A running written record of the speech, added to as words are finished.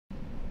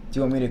Do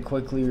you want me to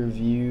quickly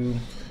review?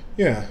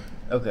 Yeah.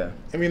 Okay.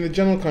 I mean, the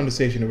general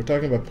conversation, we're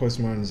talking about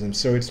postmodernism,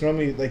 so it's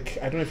normally like,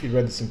 I don't know if you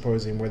read the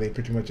symposium where they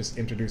pretty much just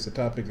introduce the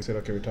topic. They said,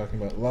 okay, we're talking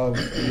about love,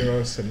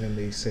 eros, and then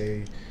they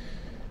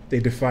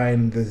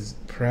define the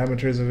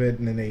parameters of it,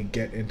 and then they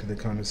get into the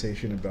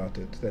conversation about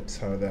it. That's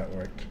how that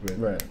worked. But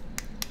Right.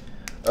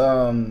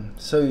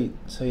 So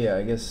yeah,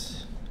 I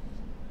guess.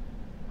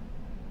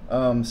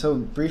 So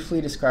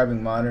briefly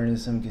describing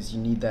modernism, because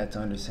you need that to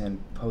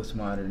understand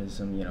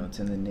postmodernism. You know, it's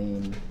in the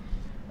name.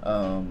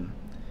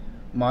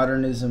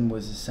 Modernism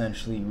was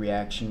essentially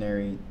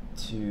reactionary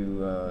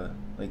to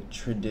like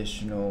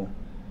traditional.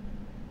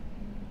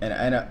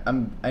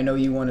 And I know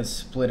you want to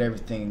split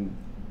everything,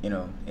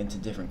 into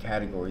different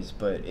categories,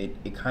 but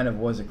it kind of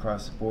was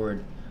across the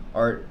board: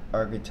 art,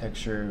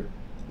 architecture,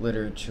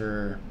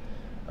 literature,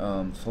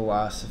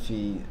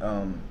 philosophy.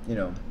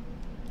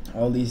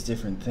 All these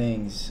different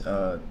things.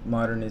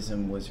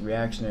 Modernism was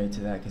reactionary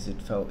to that because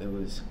it felt it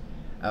was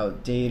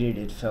outdated.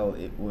 It felt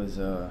it was,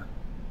 at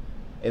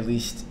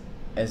least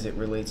as it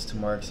relates to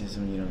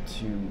Marxism,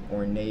 too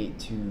ornate,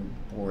 too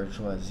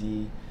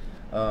bourgeoisie.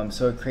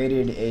 So it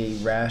created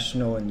a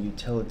rational and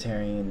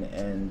utilitarian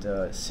and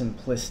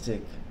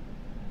simplistic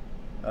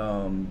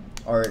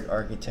art,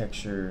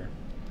 architecture,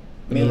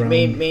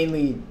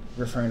 mainly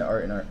referring to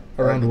art and around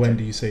when do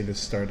architecture. you say this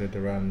started?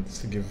 Around,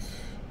 to give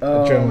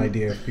a general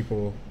idea of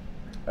people.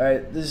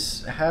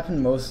 This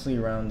happened mostly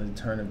around the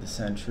turn of the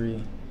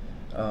century,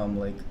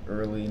 like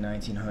early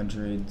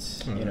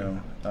 1900s,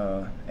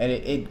 and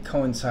it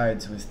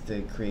coincides with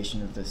the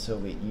creation of the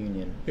Soviet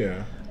Union.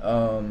 Yeah.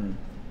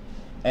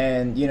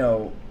 And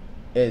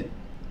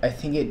I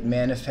think it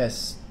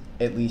manifests,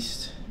 at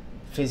least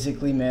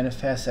physically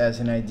manifests as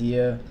an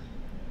idea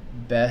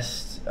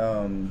best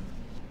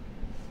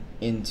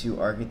into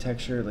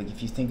architecture. Like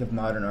if you think of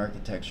modern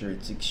architecture,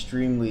 it's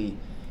extremely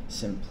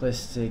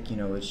simplistic.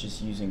 It's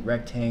just using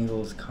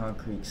rectangles,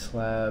 concrete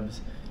slabs,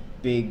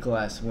 big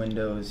glass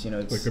windows.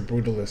 It's Like the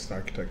brutalist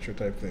architecture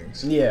type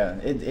things. yeah.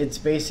 It's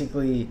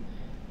basically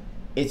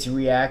it's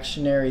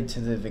reactionary to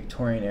the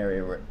Victorian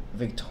era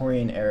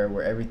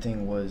where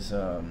everything was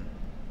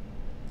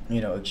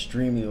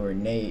extremely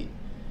ornate.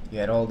 You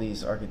had all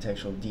these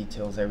architectural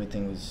details.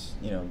 Everything was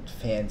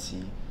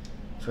fancy,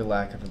 for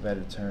lack of a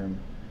better term.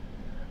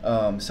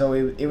 So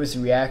it was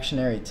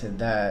reactionary to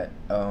that.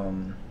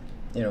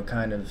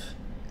 Kind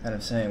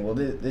of saying, well,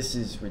 this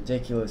is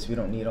ridiculous. We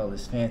don't need all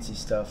this fancy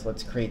stuff.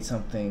 Let's create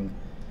something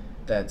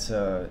that's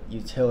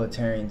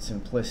utilitarian,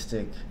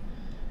 simplistic,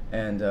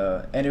 and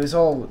it was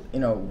all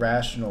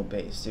rational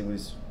based. It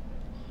was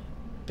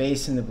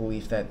based in the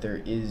belief that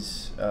there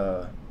is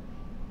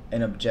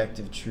an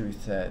objective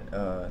truth, that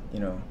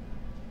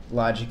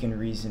logic and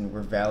reason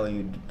were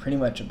valued pretty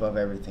much above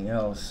everything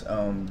else.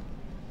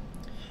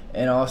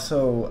 And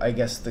also, I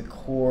guess the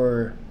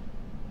core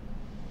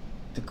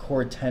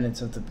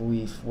tenets of the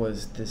belief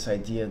was this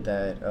idea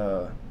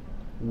that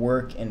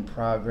work in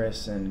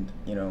progress, and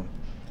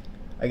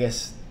I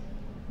guess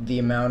the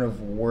amount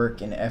of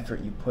work and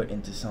effort you put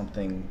into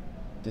something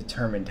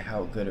determined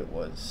how good it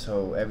was.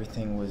 So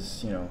everything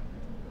was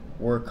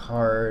work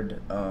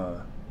hard.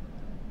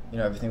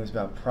 Everything was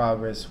about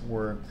progress,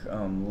 work,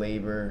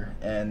 labor,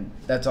 and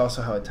that's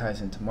also how it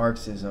ties into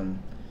Marxism,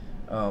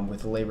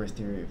 with the labor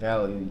theory of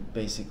value,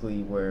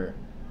 basically, where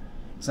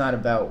it's not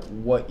about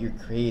what you're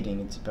creating,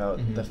 it's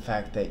about the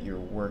fact that you're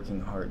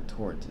working hard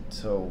towards it.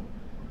 So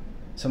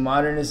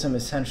modernism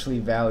essentially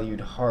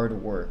valued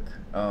hard work.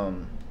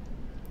 And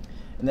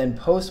then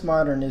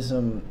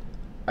postmodernism,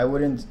 I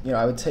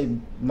would say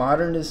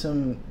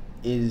modernism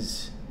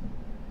is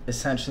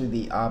essentially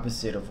the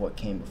opposite of what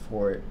came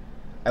before it.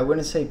 I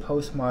wouldn't say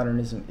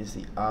postmodernism is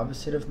the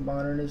opposite of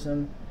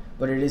modernism,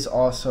 but it is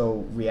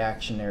also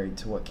reactionary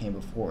to what came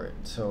before it.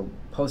 So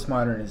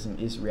postmodernism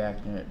is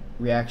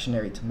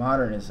reactionary to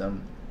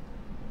modernism,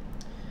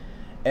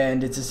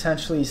 and it's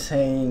essentially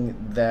saying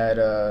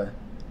that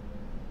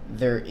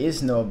there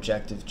is no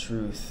objective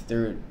truth.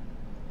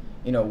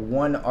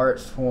 One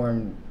art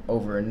form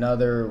over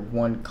another,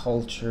 one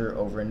culture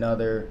over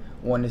another.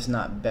 One is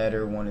not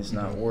better, one is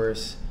not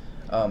worse.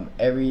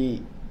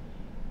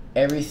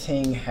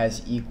 Everything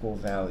has equal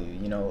value.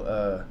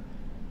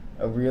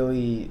 A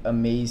really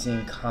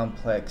amazing,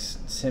 complex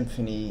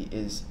symphony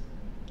is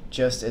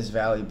just as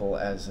valuable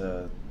as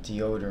a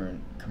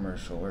deodorant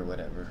commercial or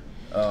whatever.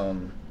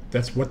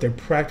 That's what they're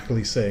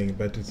practically saying,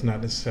 but it's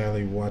not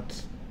necessarily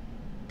what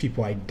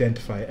people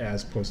identify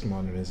as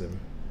postmodernism.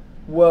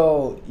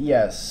 Well,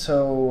 yes.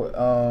 So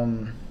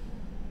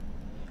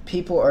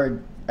people are,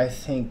 I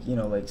think,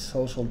 like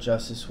social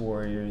justice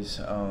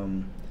warriors,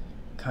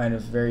 kind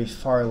of very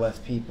far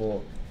left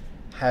people,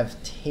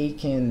 have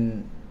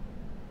taken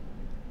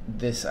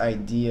this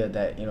idea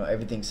that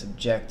everything's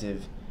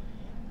subjective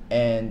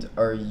and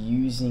are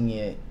using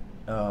it,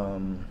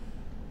 I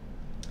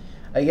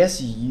guess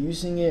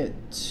using it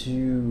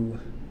to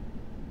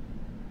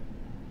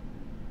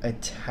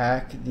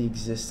attack the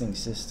existing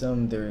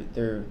system.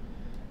 They're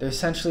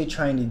essentially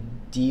trying to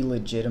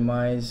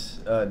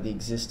delegitimize the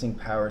existing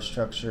power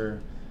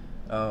structure,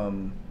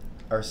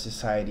 our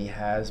society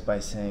has by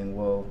saying,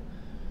 well,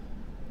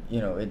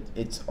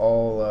 it's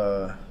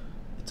all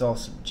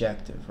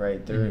subjective,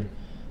 right?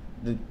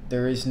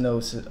 There is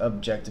no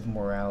objective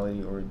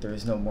morality, or there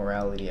is no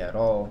morality at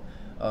all.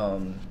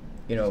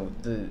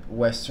 The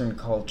Western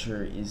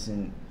culture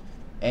isn't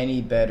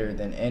any better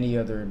than any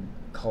other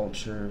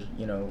culture.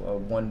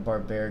 One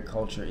barbaric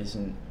culture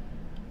isn't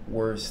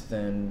worse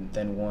than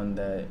one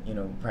that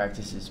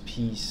practices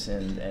peace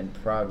and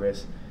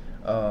progress.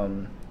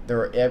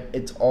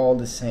 It's all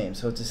the same.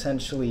 So it's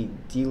essentially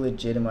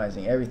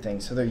delegitimizing everything.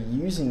 So they're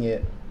using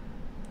it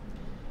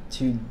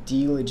to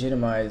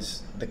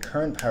delegitimize the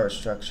current power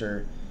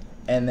structure,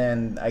 and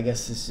then I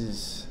guess this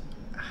is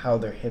how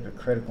they're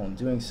hypocritical in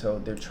doing so.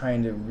 They're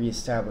trying to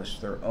reestablish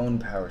their own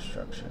power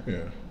structure.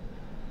 Yeah.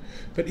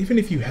 But even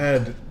if you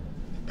had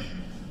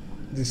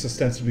this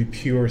ostensibly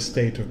pure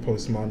state of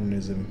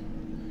postmodernism,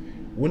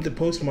 wouldn't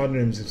the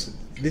postmodernism,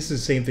 this is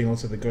the same thing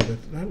also that goes,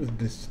 not with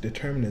this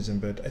determinism,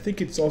 but I think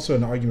it's also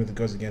an argument that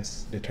goes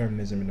against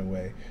determinism in a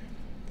way,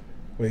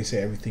 where you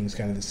say everything's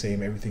kind of the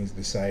same, everything's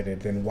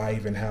decided, then why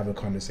even have a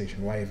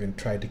conversation? Why even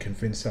try to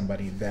convince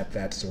somebody that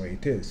that's the way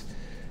it is?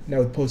 Now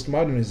with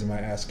postmodernism, I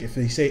ask, if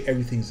they say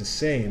everything's the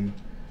same,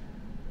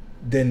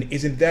 then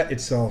isn't that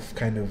itself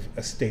kind of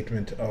a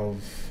statement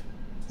of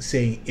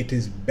saying it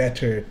is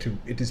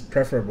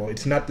preferable,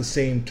 it's not the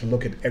same to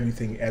look at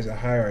everything as a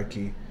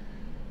hierarchy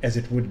as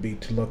it would be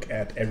to look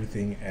at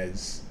everything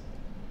as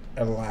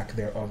a lack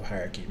thereof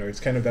hierarchy.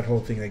 It's kind of that whole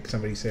thing, like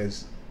somebody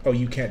says, oh,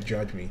 you can't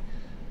judge me.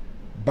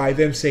 By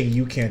them saying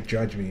you can't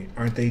judge me,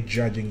 aren't they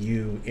judging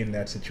you in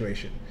that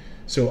situation?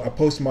 So a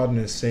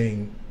postmodernist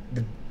saying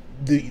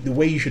the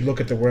way you should look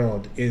at the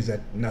world is that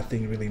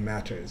nothing really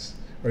matters,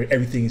 or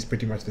everything is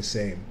pretty much the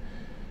same.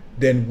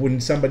 Then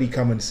wouldn't somebody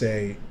come and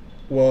say,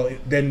 well,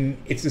 then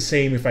it's the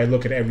same if I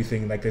look at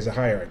everything like there's a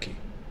hierarchy?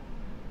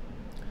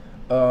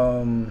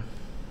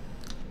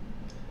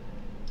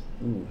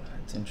 Ooh,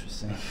 that's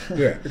interesting.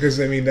 Yeah, because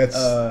I mean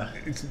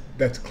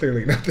that's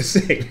clearly not the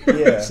same.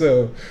 Yeah.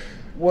 So,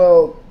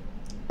 well,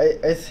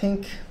 I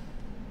think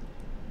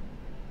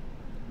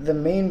the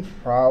main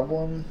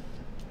problem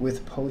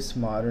with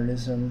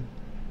postmodernism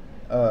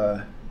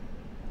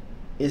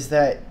is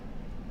that,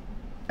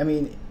 I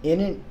mean,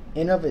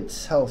 in of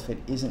itself, it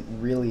isn't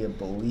really a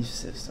belief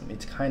system.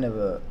 It's kind of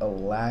a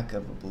lack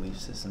of a belief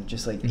system,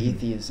 just like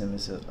atheism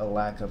is a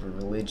lack of a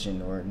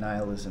religion, or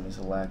nihilism is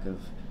a lack of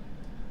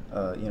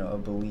a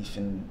belief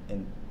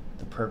in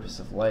the purpose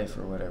of life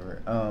or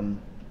whatever.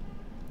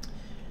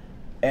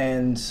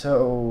 And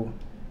so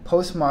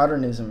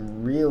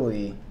postmodernism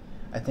really,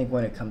 I think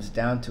when it comes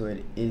down to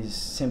it, is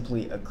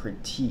simply a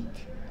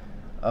critique.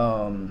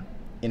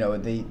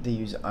 They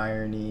use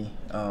irony.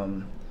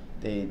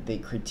 They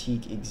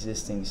critique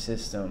existing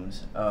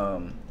systems.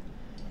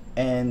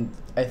 And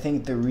I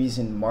think the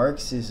reason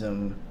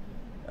Marxism,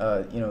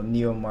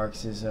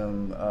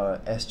 neo-Marxism,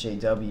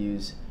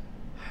 SJWs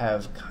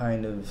have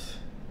kind of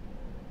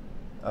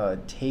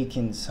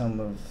taken some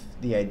of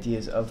the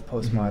ideas of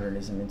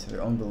postmodernism into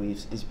their own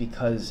beliefs is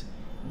because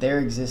their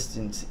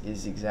existence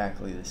is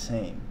exactly the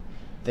same.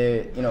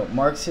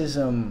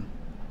 Marxism,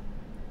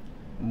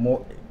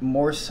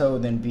 more so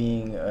than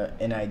being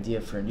an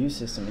idea for a new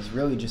system, is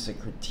really just a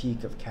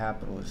critique of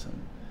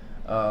capitalism.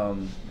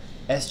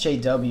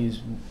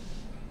 SJWs,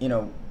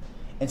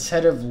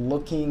 instead of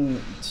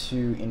looking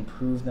to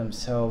improve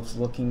themselves,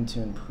 looking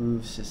to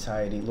improve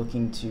society,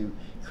 looking to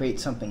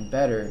create something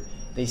better,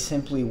 they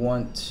simply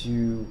want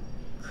to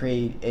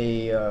create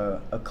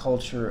a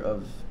culture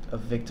of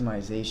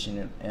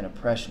victimization and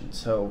oppression.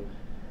 So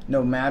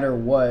no matter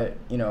what,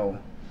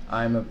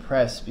 I'm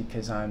oppressed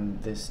because I'm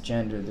this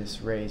gender,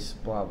 this race,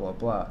 blah, blah,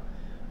 blah.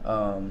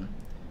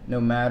 No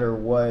matter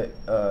what,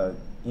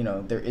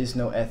 there is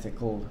no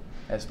ethical,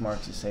 as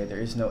Marxists say, there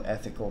is no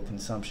ethical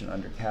consumption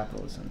under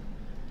capitalism.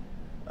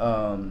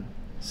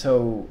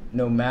 So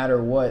no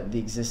matter what, the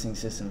existing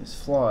system is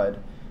flawed.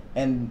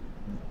 And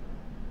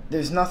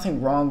there's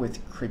nothing wrong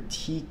with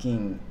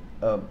critiquing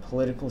a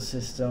political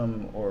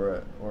system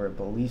or a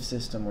belief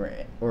system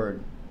or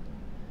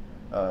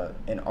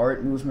an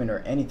art movement or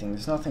anything.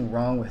 There's nothing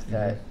wrong with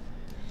that.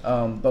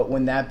 But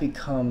when that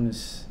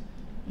becomes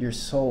your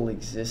sole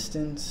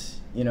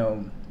existence,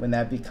 when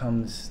that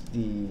becomes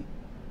the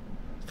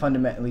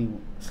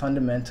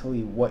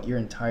fundamentally what your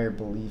entire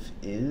belief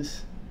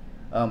is,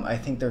 I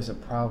think there's a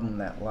problem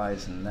that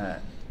lies in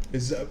that.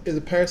 Is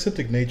a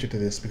parasitic nature to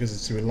this because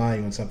it's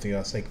relying on something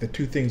else. Like the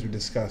two things we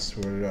discussed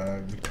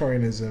were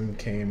Victorianism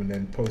came, and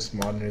then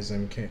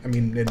postmodernism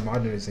came. Then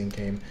modernism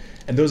came,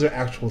 and those are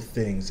actual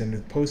things. And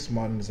with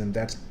postmodernism,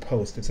 that's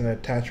post. It's an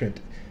attachment.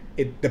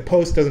 The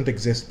post doesn't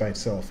exist by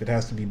itself. It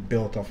has to be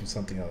built off of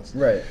something else.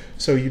 Right.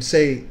 So you'd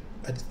say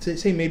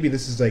maybe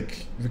this is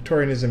like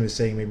Victorianism is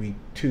saying maybe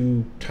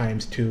 2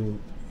 times 2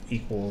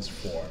 equals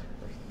 4 or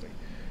something,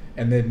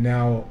 and then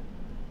now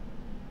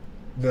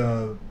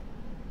the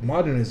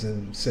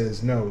modernism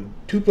says no,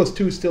 2 plus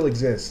 2 still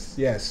exists,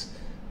 yes,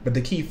 but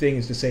the key thing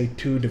is to say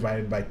 2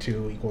 divided by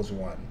 2 equals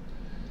 1.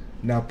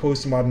 Now,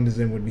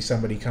 postmodernism would be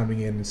somebody coming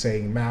in and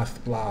saying,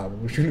 math, blah,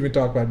 we shouldn't even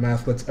talk about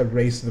math, let's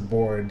erase the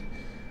board.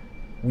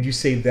 Would you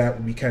say that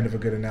would be kind of a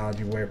good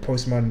analogy, where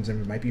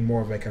postmodernism might be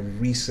more of like a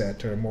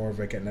reset or more of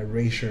like an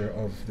erasure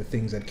of the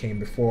things that came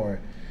before,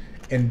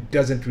 and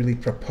doesn't really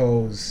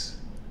propose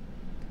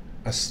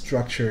a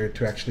structure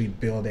to actually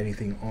build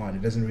anything on?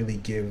 It doesn't really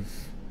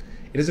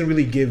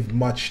give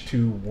much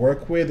to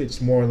work with.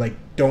 It's more like,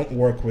 don't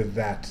work with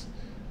that.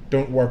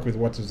 Don't work with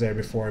what was there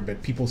before,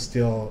 but people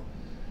still,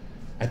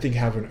 I think,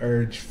 have an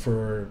urge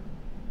for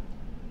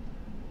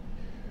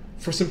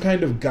some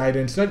kind of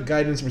guidance, not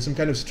guidance, but some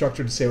kind of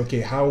structure to say,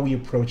 okay, how are we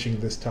approaching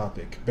this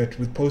topic? But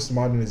with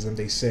postmodernism,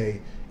 they say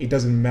it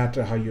doesn't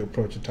matter how you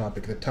approach a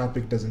topic. The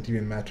topic doesn't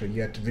even matter.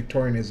 Yet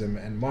Victorianism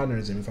and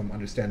modernism, if I'm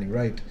understanding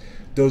right,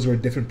 those were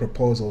different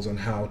proposals on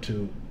how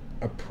to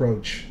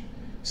approach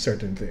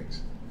certain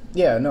things.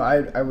 Yeah, no,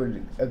 I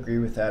would agree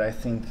with that. I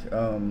think,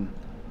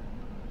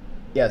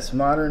 yes,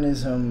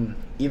 modernism,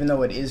 even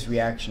though it is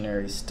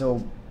reactionary,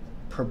 still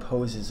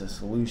proposes a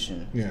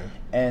solution. Yeah.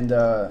 And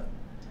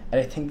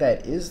I think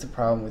that is the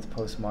problem with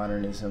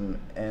postmodernism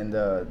and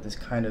this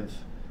kind of,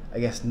 I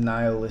guess,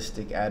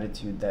 nihilistic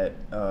attitude that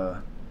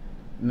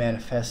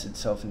manifests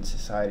itself in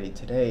society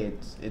today.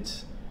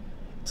 It's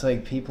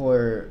like people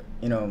are,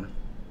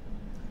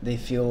 they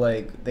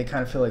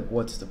kind of feel like,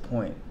 what's the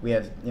point? We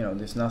have,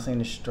 there's nothing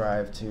to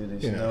strive to.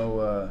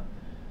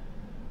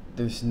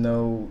 There's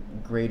no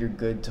greater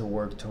good to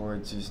work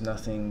towards. There's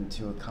nothing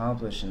to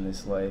accomplish in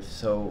this life.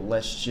 So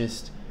let's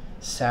just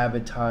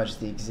sabotage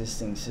the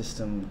existing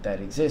system that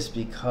exists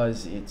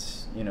because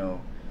it's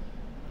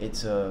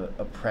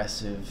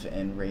oppressive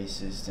and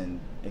racist and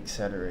et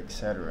cetera, et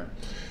cetera.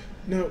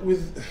 Now,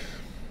 with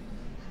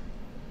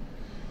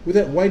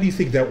that, why do you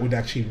think that would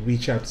actually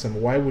reach out to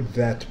someone? Why would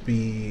that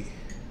be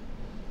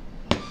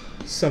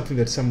something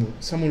that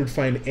someone would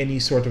find any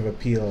sort of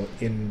appeal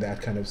in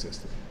that kind of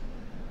system?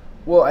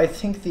 Well, I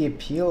think the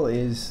appeal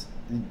is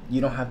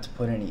you don't have to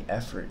put any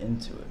effort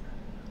into it.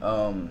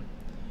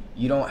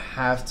 You don't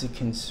have to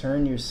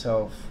concern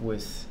yourself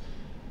with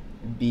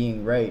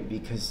being right,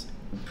 because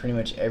pretty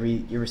much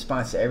your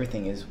response to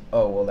everything is,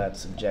 oh, well, that's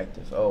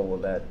subjective. Oh,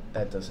 well,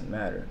 that doesn't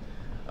matter.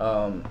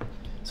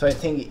 So I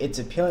think it's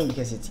appealing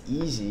because it's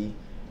easy,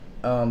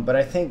 but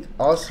I think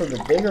also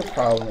the bigger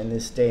problem in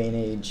this day and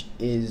age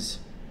is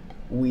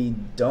we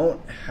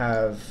don't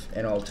have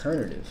an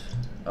alternative.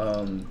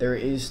 There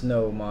is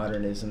no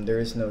modernism, there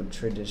is no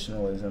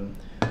traditionalism,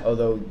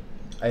 although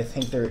I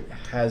think there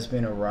has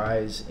been a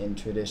rise in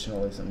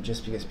traditionalism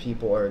just because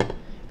people are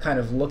kind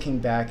of looking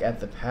back at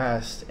the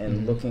past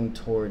and looking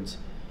towards,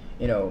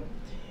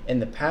 in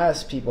the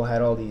past people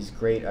had all these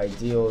great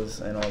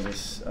ideals and all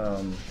this,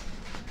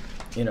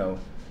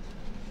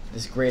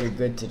 this greater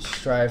good to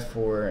strive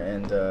for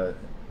and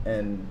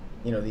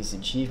these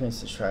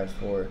achievements to strive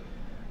for.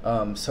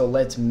 So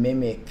let's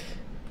mimic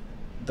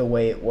the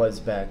way it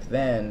was back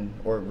then,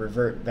 or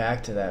revert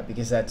back to that,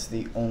 because that's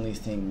the only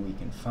thing we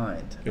can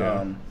find.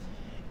 Yeah.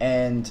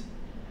 And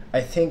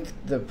I think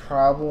the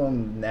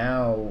problem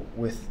now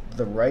with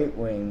the right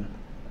wing,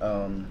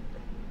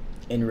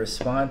 in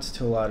response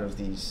to a lot of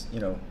these,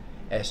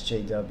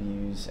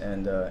 SJWs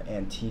and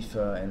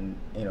Antifa and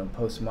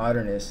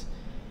postmodernists,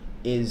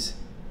 is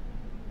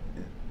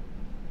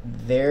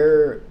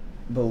their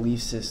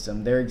belief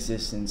system, their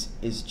existence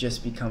is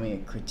just becoming a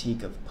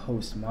critique of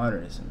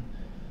postmodernism.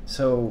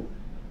 So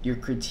you're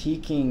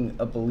critiquing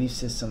a belief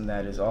system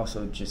that is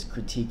also just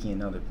critiquing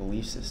another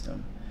belief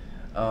system.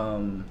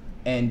 And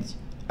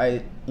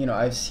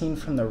I've seen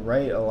from the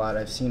right a lot.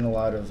 I've seen a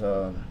lot of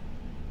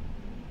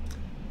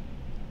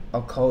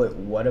I'll call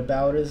it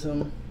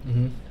whataboutism,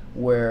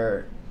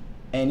 where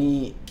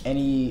any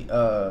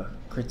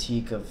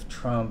critique of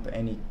Trump,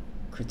 any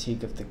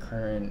critique of the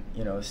current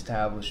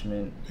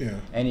establishment,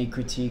 any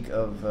critique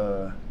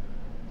of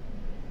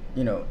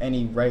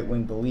any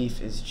right-wing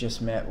belief is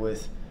just met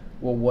with,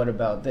 well, what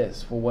about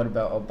this? Well, what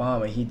about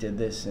Obama? He did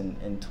this in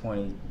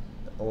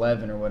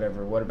 2011 or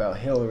whatever. What about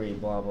Hillary?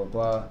 Blah blah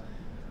blah.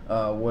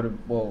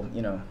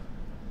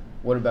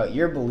 What about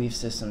your belief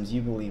systems?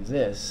 You believe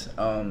this,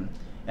 and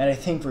I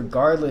think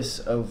regardless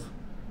of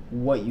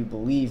what you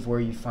believe, where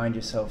you find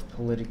yourself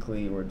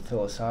politically or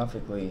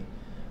philosophically,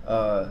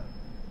 not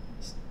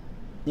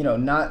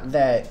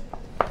that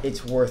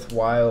it's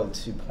worthwhile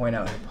to point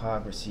out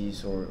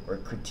hypocrisies or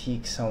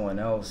critique someone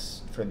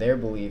else for their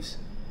beliefs,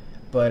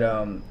 but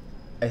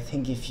I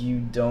think if you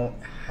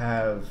don't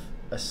have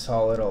a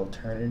solid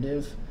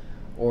alternative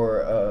or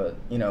a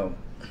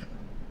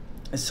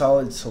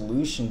solid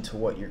solution to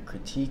what you're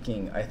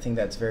critiquing, I think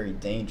that's very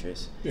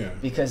dangerous. Yeah.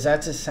 Because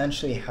that's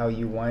essentially how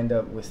you wind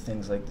up with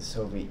things like the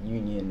Soviet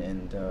Union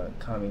and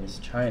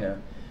communist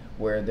China,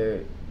 where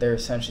they're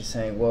essentially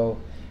saying, well,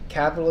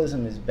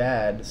 capitalism is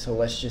bad, so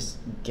let's just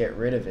get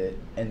rid of it,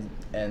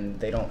 and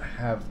they don't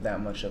have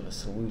that much of a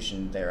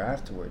solution there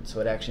afterwards. So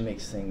it actually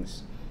makes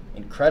things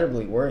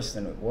incredibly worse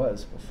than it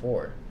was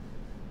before.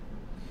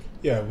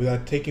 Yeah,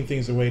 without taking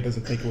things away, it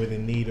doesn't take away the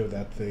need of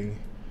that thing.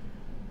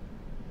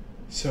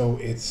 So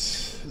it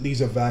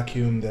leaves a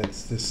vacuum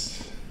that's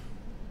this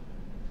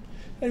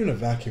not even a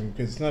vacuum,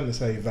 because it's not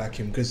necessarily a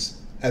vacuum,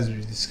 because as we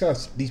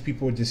discussed, these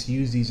people just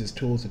use these as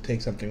tools to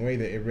take something away,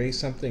 they erase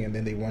something, and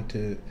then they want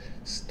to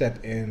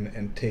step in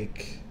and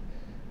take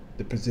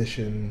the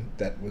position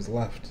that was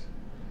left.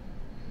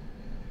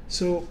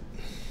 So,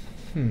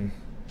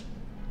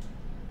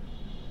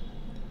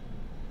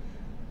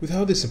 with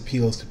how this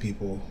appeals to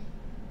people,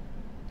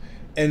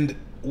 and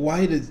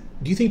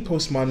do you think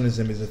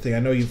postmodernism is a thing? I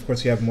know you, of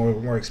course, you have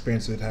more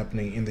experience with it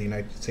happening in the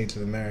United States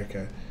of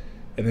America,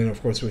 and then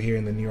of course we're here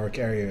in the New York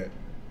area.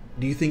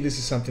 Do you think this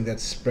is something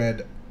that's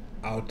spread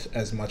out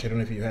as much? I don't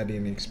know if you had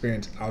any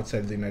experience outside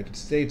of the United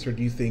States, or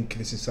do you think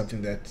this is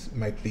something that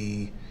might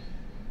be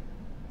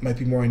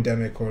more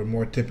endemic or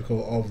more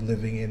typical of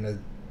living in a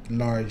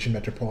large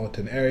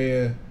metropolitan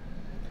area?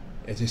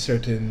 Is there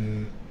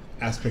certain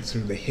aspects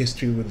of the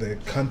history with the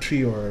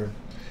country, or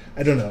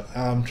I don't know.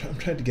 I'm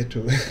trying to get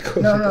to a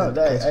No.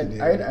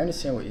 I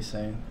understand what you're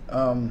saying.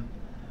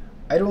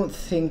 I don't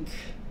think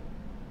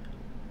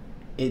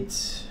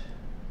it's.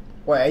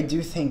 Well, I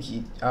do think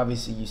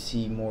obviously you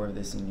see more of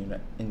this in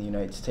the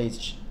United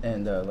States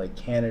and like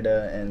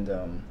Canada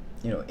and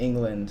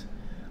England,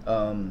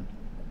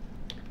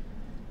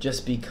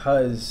 just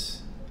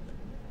because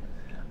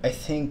I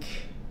think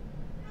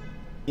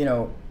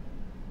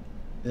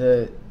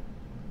the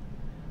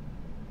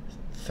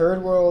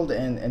third world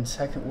and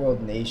second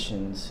world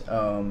nations,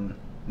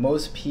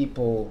 most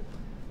people,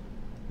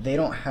 they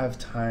don't have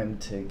time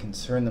to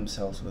concern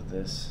themselves with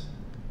this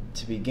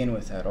to begin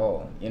with at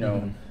all.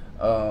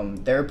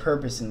 Their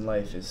purpose in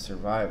life is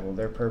survival.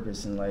 Their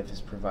purpose in life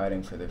is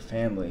providing for their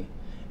family,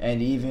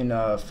 and even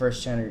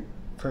first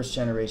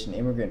generation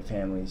immigrant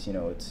families.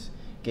 It's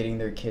getting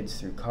their kids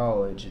through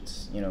college.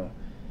 It's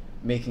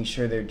making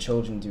sure their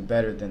children do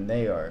better than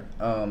they are.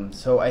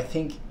 So I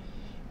think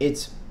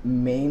it's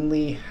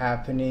mainly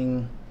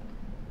happening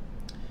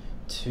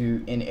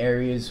in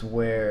areas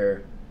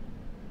where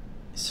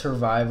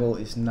survival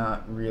is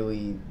not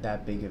really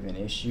that big of an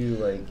issue.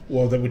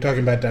 We're talking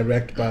about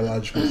direct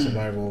biological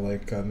survival,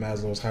 like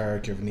Maslow's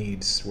hierarchy of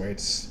needs, where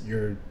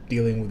you're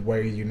dealing with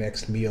where your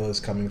next meal is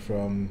coming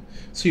from.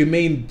 So your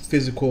main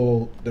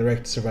physical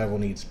direct survival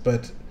needs.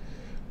 But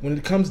when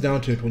it comes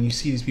down to it, when you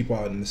see these people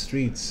out in the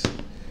streets,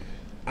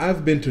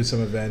 I've been to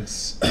some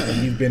events,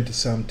 and you've been to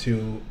some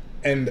too,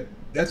 and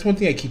that's one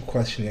thing I keep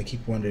questioning. I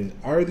keep wondering,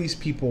 are these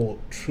people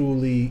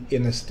truly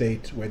in a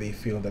state where they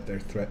feel that they're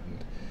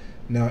threatened?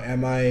 Now,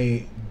 am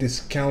I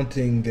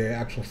discounting their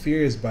actual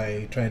fears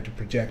by trying to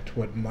project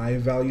what my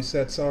value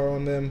sets are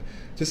on them?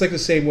 Just like the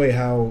same way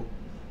how,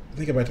 I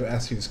think I'm about to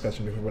ask you this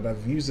question before, but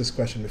I've used this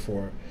question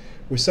before,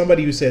 where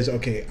somebody who says,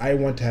 okay, I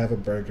want to have a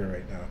burger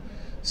right now.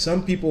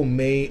 Some people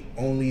may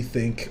only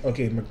think,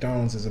 okay,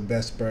 McDonald's is the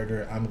best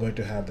burger, I'm going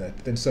to have that.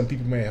 Then some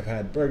people may have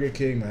had Burger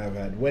King, may have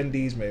had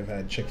Wendy's, may have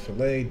had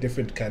Chick-fil-A,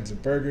 different kinds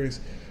of burgers.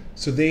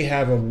 So they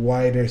have a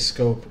wider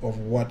scope of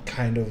what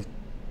kind of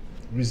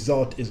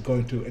result is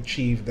going to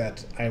achieve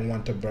that I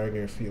want a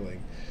burger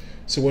feeling.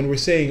 So when we're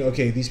saying,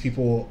 okay, these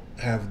people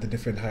have the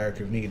different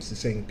hierarchy of needs, the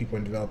saying people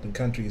in developing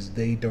countries,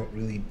 they don't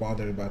really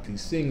bother about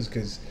these things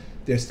because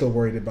they're still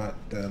worried about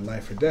the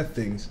life or death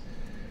things.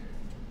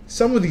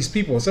 Some of these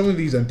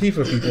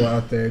Antifa people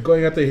out there,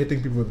 going out there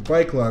hitting people with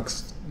bike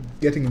locks,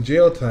 getting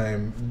jail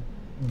time,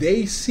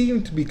 they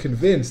seem to be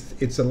convinced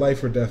it's a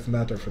life or death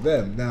matter for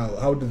them. Now,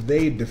 how do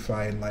they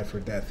define life or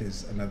death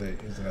is another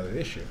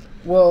issue.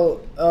 Well,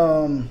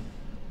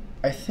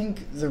 I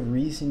think the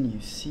reason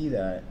you see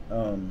that,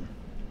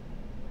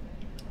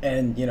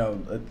 and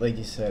like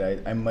you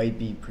said, I might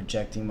be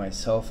projecting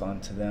myself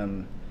onto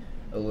them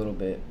a little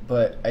bit,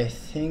 but I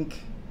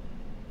think,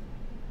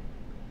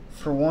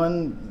 for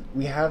one,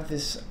 we have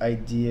this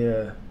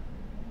idea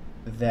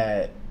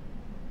that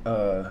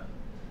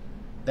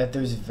that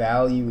there's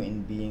value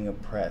in being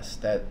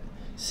oppressed, that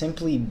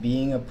simply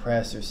being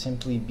oppressed or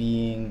simply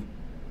being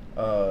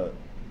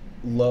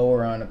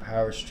lower on a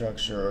power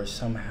structure or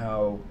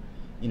somehow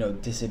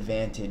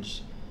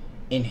disadvantaged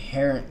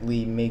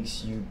inherently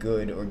makes you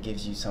good or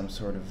gives you some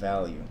sort of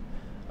value.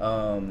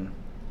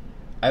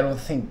 I don't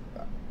think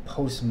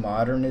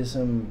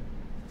postmodernism,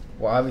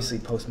 well, obviously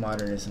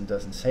postmodernism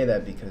doesn't say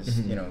that because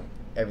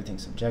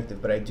everything's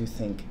subjective, but I do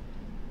think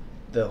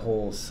the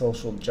whole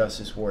social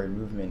justice warrior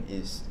movement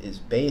is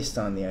based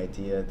on the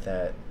idea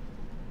that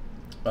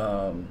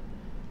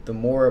the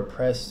more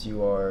oppressed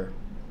you are,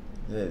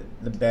 the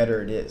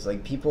better it is.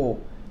 Like,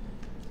 people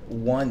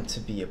want to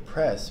be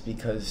oppressed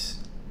because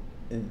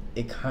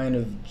it kind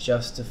of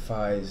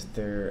justifies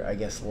their, I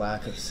guess,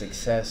 lack of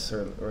success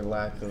or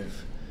lack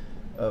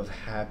of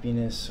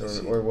happiness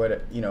or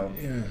what. Yeah.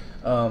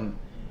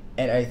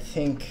 And I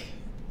think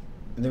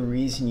the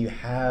reason you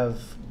have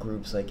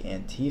groups like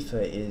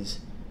Antifa is,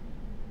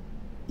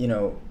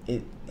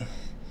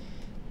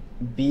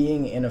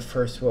 being in a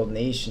first world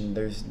nation,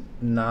 there's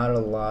not a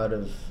lot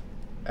of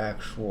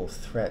actual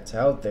threats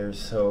out there.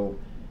 So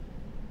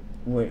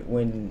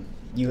when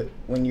you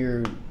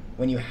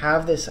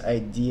have this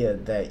idea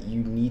that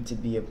you need to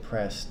be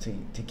oppressed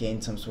to gain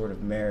some sort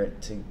of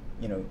merit,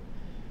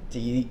 to to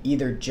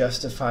either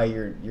justify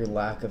your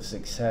lack of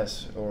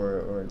success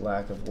or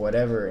lack of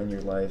whatever in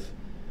your life,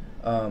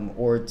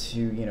 or to,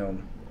 you know,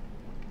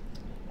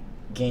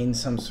 gain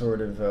some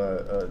sort of,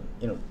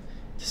 you know,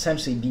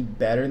 essentially be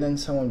better than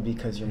someone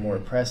because you're more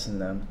oppressed than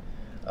them.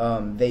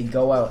 They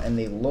go out and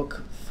they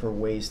look for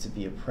ways to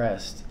be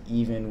oppressed,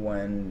 even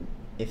when,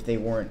 if they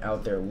weren't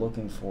out there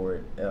looking for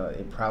it,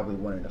 it probably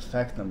wouldn't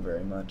affect them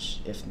very much,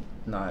 if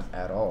not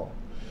at all.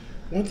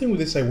 One thing with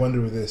this, I wonder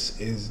with this,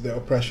 is the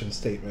oppression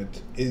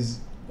statement. Is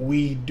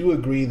we do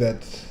agree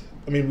that,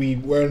 I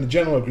mean, we're in a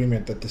general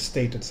agreement that the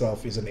state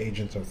itself is an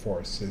agent of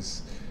force,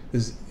 is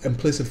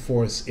implicit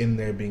force in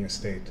there being a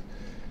state.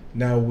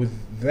 Now, with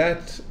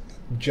that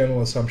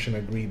general assumption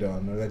agreed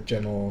on, or that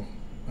general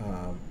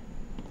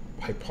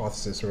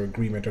hypothesis or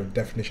agreement or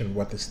definition of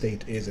what the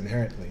state is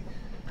inherently,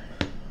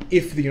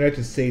 if the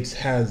United States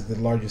has the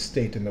largest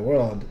state in the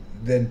world,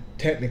 then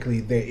technically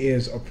there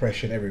is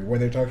oppression everywhere. When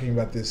they're talking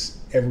about this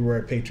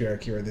everywhere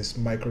patriarchy or this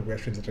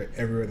microaggressions that are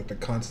everywhere, that are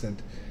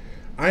constant,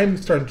 I'm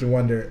starting to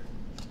wonder,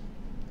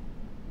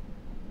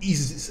 a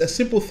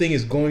simple thing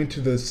is going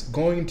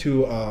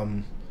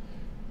to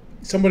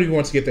somebody who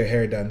wants to get their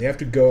hair done. They have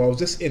to go. I was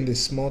just in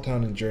this small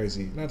town in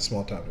Jersey. Not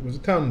small town. It was a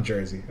town in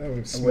Jersey.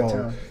 Small. What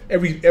town?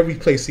 Every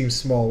place seems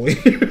small when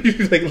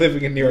you're like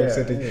living in New York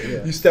City.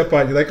 Yeah. You step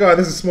on, you're like, oh,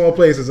 this is a small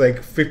place. There's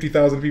like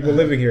 50,000 people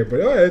living here,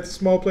 but oh, it's a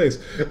small place.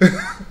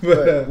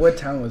 but what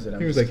town was it?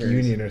 It was like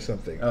curious. Union or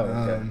something. Oh,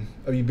 okay.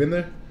 Have you been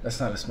there? That's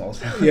not a small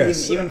town.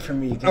 Yes. Even for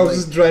me. I was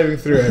just driving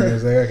through it and I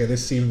was like, okay,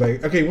 this seemed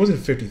like, okay, it wasn't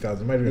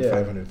 50,000, it might have been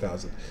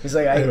 500,000. It's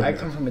like, I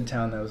come from a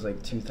town that was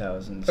like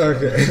 2,000. So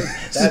okay.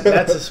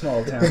 That's a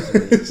small town to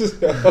me.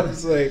 So I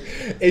was like,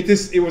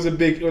 it was a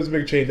big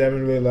change. I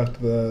haven't really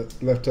left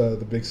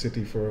the big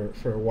city for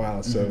a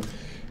while, so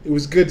it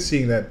was good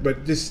seeing that.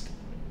 But just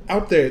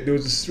out there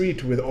was a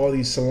street with all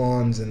these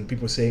salons and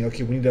people saying,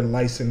 okay, we need a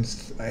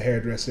licensed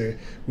hairdresser,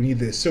 we need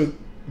this. So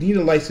you need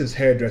a licensed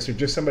hairdresser,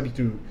 just somebody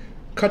to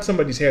cut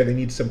somebody's hair, they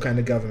need some kind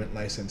of government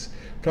license.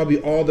 Probably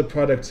all the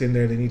products in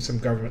there, they need some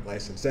government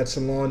license. That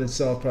salon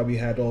itself probably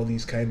had all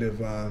these kind of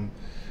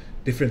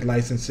different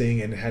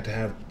licensing, and it had to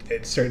have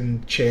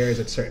certain chairs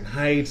at certain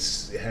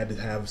heights. It had to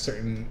have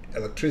certain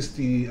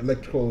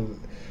electrical.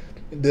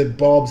 The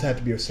bulbs had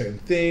to be of certain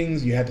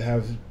things. You had to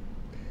have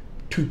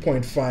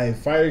 2.5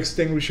 fire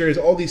extinguishers,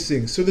 all these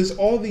things. So there's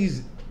all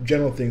these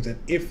general things that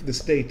if the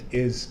state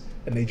is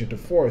an agent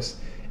of force,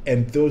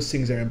 and those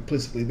things are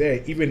implicitly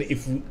there, even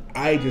if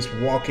I just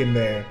walk in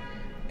there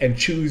and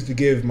choose to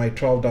give my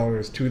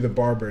 $12 to the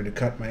barber to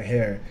cut my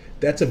hair,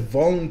 that's a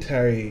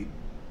voluntary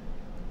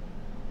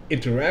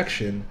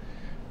interaction,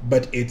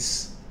 but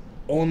it's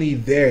only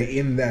there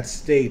in that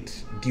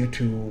state due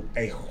to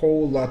a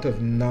whole lot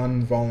of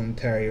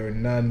non-voluntary or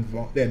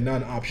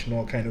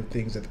non-optional kind of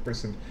things that the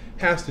person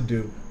has to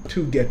do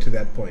to get to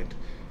that point.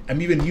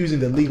 I'm even using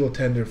the legal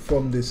tender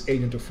from this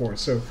agent of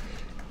force. So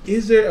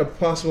is there a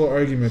possible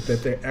argument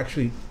that there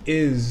actually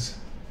is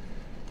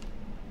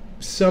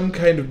some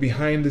kind of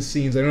behind the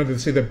scenes, I don't know if they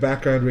say the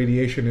background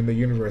radiation in the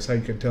universe, how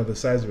you can tell the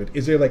size of it.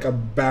 Is there like a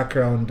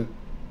background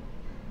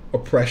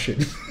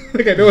oppression?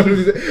 Like, I don't know,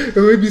 it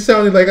may be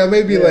sounding like I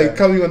may be like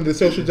coming on the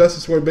social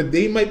justice word, but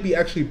they might be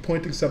actually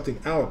pointing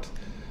something out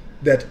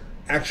that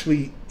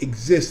actually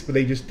exists, but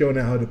they just don't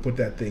know how to put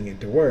that thing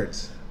into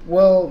words.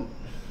 Well,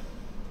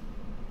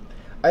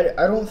 I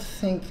don't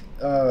think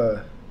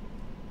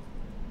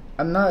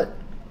I'm not,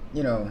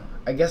 you know,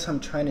 I guess I'm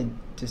trying to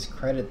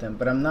discredit them,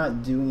 but I'm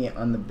not doing it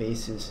on the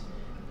basis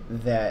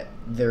that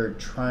they're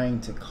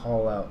trying to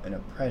call out an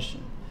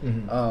oppression.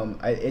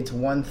 It's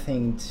one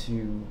thing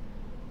to,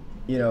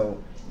 you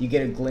know, you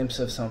get a glimpse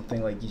of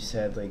something, like you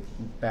said, like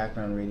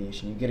background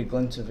radiation. You get a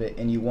glimpse of it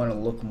and you want to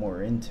look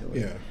more into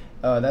it.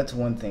 Yeah. That's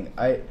one thing.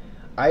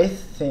 I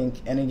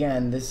think, and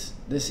again, this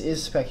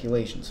is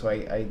speculation, so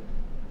I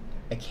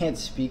can't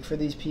speak for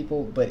these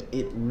people, but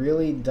it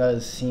really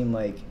does seem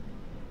like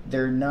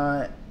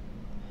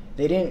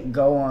they didn't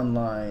go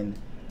online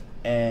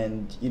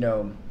and, you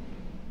know,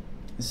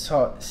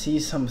 see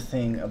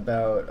something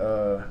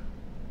about,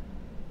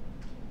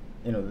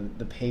 you know,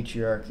 the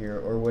patriarchy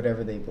or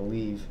whatever they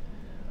believe,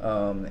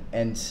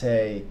 and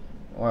say,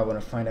 oh, I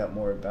want to find out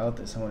more about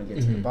this. I want to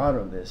get to the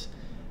bottom of this.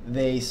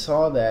 They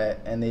saw that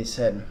and they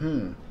said,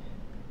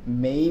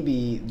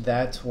 maybe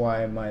that's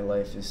why my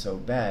life is so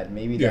bad.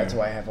 Maybe that's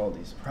why I have all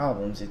these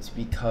problems. It's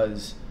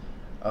because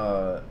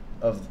of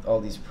all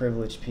these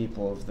privileged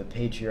people, of the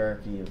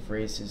patriarchy, of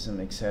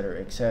racism, etc.,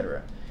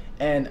 etc.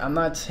 And I'm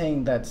not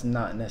saying that's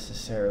not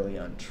necessarily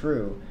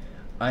untrue.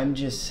 I'm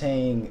just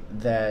saying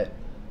that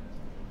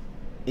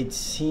it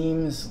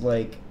seems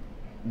like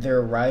they're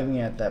arriving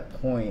at that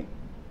point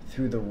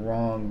through the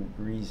wrong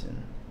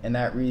reason. And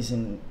that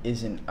reason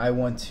isn't, I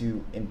want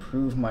to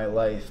improve my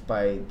life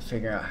by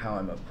figuring out how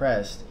I'm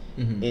oppressed.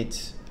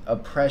 It's,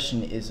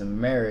 oppression is a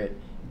merit,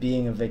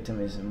 being a victim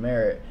is a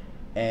merit,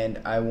 and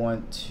I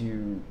want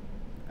to,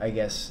 I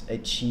guess,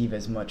 achieve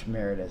as much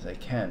merit as I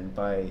can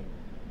by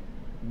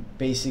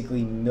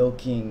basically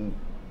milking,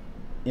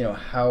 you know,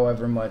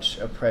 however much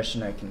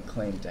oppression I can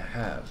claim to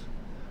have.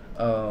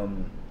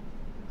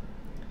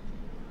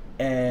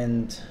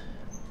 And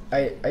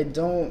I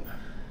don't,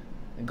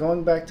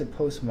 going back to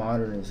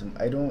postmodernism,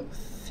 I don't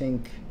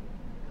think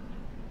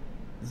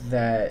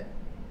that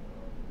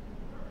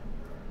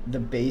the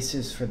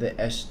basis for the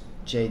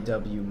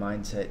SJW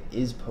mindset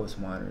is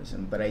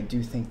postmodernism, but I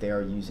do think they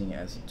are using it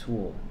as a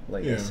tool,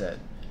 like I said.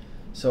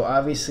 So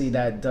obviously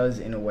that does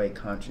in a way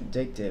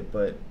contradict it,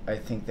 but I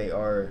think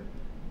they're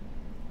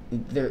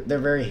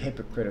very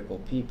hypocritical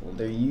people.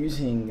 They're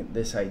using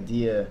this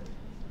idea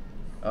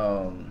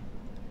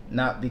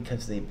not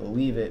because they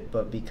believe it,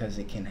 but because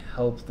it can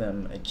help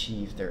them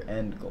achieve their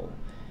end goal.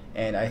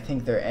 And I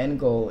think their end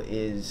goal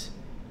is,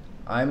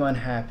 I'm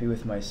unhappy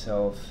with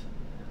myself,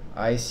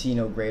 I see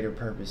no greater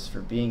purpose for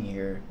being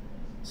here,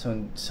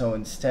 so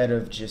instead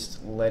of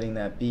just letting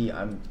that be,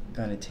 I'm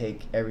gonna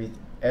take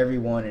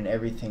everyone and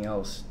everything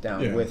else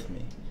down with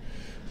me.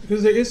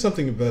 Because there is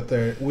something about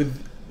that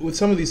with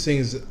some of these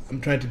things.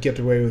 I'm trying to get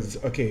away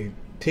with, okay,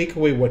 take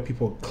away what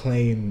people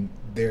claim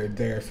they're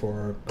there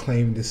for,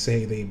 claim to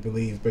say they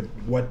believe, but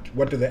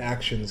what do the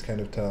actions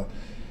kind of tell?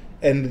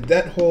 And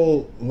that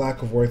whole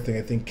lack of worth thing,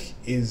 I think,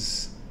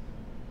 is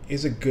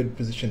a good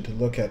position to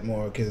look at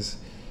more, because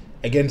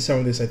again, some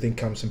of this I think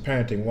comes from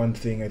parenting. One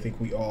thing I think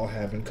we all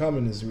have in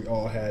common is we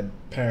all had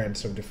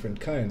parents of different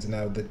kinds.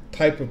 Now the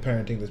type of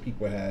parenting that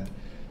people had,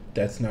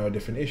 that's now a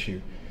different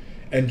issue.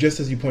 And just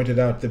as you pointed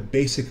out, the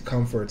basic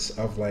comforts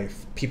of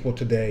life, people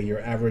today,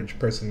 your average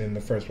person in the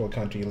first world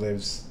country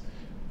lives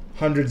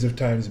hundreds of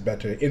times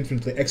better,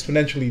 infinitely,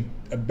 exponentially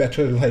a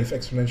better life,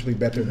 exponentially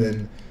better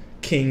than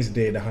kings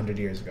did 100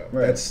 years ago.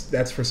 Right.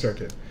 That's for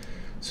certain.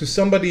 So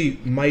somebody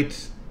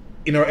might,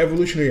 in our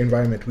evolutionary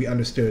environment, we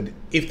understood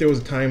if there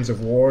was times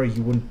of war,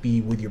 you wouldn't be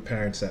with your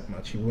parents that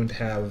much. You wouldn't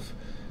have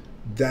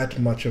that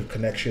much of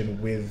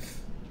connection with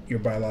your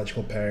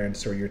biological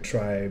parents or your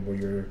tribe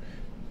or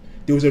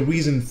there was a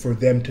reason for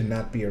them to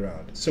not be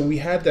around. So we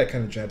had that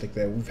kind of genetic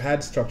there. We've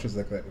had structures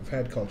like that. We've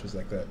had cultures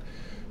like that.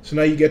 So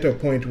now you get to a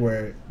point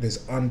where there's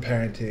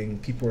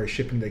unparenting. People are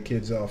shipping their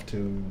kids off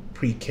to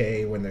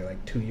pre-K when they're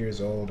like 2 years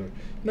old, or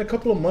in a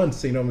couple of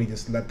months they normally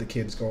just let the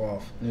kids go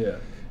off. Yeah.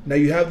 Now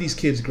you have these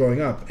kids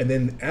growing up, and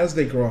then as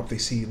they grow up, they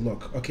see,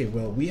 look, okay,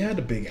 well, we had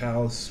a big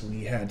house,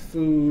 we had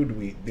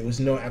food, there was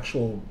no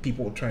actual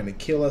people trying to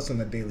kill us on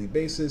a daily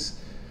basis.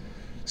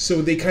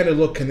 So they kind of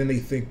look, and then they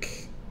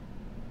think,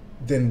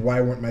 then why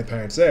weren't my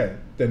parents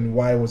there? Then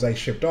why was I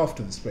shipped off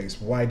to this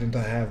place? Why didn't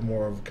I have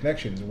more of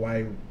connections?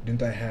 Why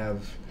didn't I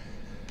have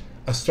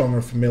a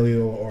stronger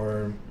familial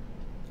or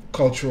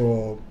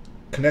cultural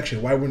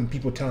connection? Why weren't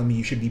people telling me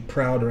you should be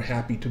proud or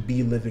happy to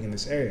be living in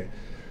this area?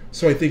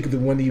 So I think that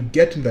when you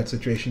get in that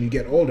situation, you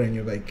get older and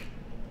you're like,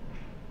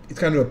 it's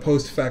kind of a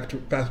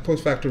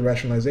post-facto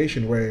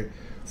rationalization where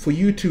for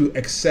you to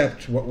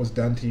accept what was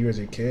done to you as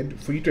a kid,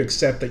 for you to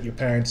accept that your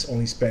parents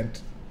only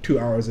spent 2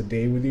 hours a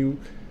day with you,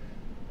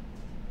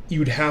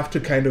 you'd have to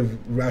kind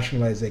of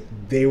rationalize like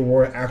they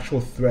were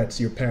actual threats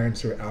your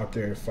parents were out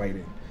there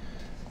fighting.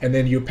 And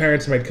then your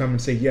parents might come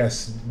and say,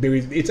 yes,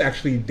 it's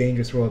actually a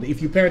dangerous world.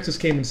 If your parents just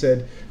came and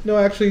said, no,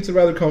 actually it's a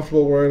rather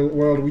comfortable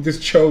world, we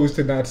just chose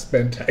to not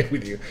spend time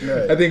with you.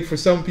 Right. I think for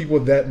some people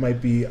that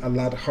might be a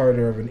lot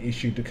harder of an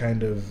issue to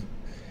kind of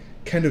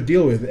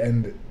deal with.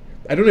 And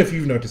I don't know if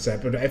you've noticed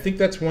that, but I think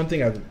that's one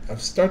thing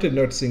I've started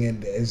noticing,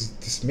 and has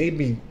just made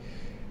me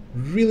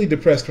really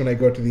depressed when I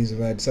go to these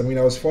events. I mean,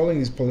 I was following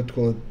these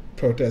political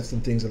protests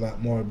and things a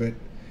lot more, but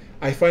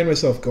I find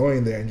myself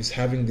going there and just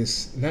having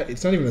this,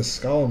 it's not even a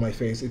scowl on my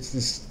face, it's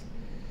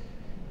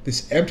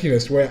this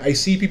emptiness where I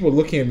see people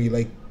looking at me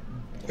like,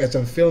 as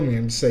I'm filming,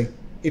 I'm just like,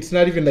 it's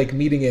not even like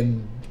meeting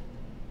in,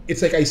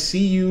 it's like I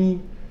see you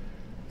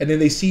and then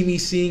they see me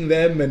seeing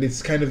them, and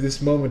it's kind of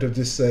this moment of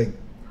just like,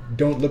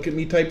 don't look at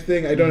me type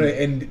thing. I don't know,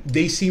 and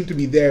they seem to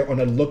be there on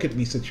a look at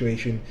me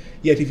situation,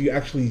 yet if you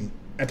actually,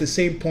 at the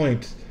same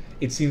point,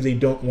 it seems they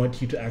don't want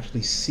you to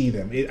actually see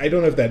them. I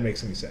don't know if that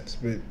makes any sense,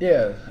 but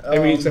yeah, I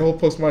mean, it's a whole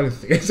postmodern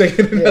thing. It's like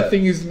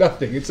nothing is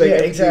nothing. It's like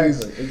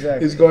exactly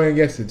is going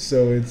against it.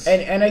 So it's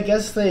and I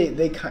guess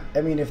they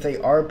I mean, if they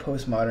are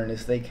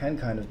postmodernists, they can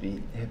kind of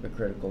be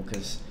hypocritical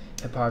because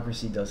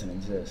hypocrisy doesn't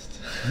exist.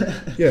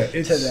 Yeah,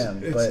 to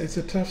them. It's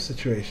a tough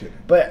situation.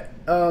 But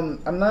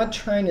I'm not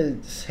trying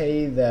to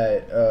say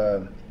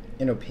that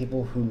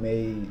people who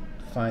may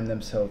find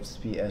themselves to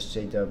be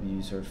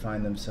SJWs or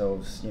find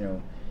themselves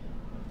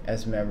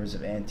as members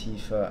of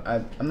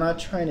Antifa, I'm not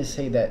trying to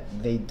say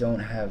that they don't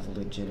have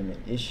legitimate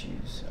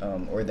issues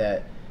or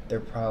that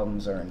their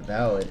problems are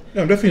invalid.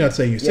 No, I'm definitely not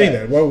saying you say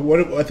that.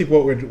 What I think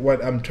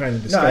what I'm trying to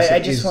discuss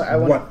is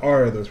what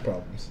are those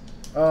problems.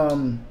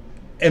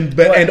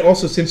 And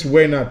also, since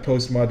we're not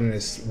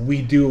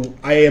postmodernists,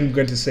 I am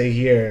going to say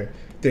here,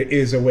 there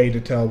is a way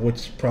to tell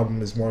which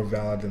problem is more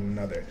valid than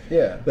another.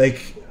 Yeah.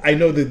 Like, I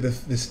know that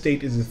the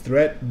state is a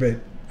threat,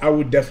 but I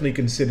would definitely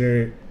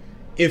consider,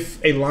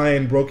 if a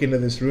lion broke into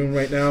this room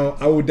right now,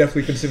 I would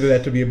definitely consider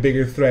that to be a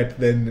bigger threat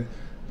than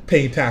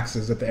paying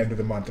taxes at the end of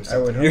the month or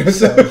something. I would hope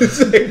so.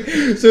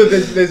 So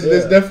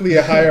there's definitely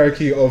a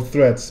hierarchy of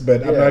threats,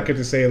 but I'm not going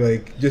to say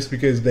like just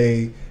because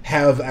they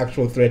have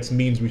actual threats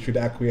means we should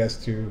acquiesce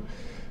to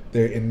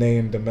their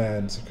inane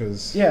demands.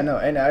 Because and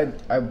I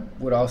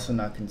would also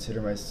not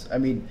consider myself. I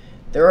mean,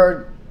 there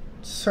are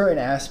certain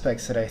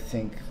aspects that I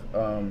think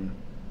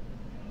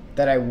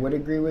that I would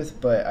agree with,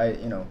 but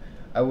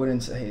I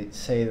wouldn't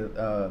say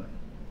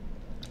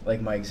like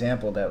my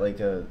example that like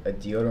a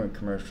deodorant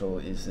commercial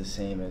is the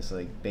same as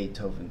like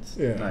Beethoven's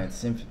Ninth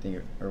Symphony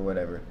or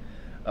whatever.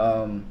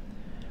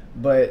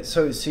 But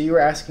so you were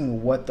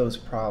asking what those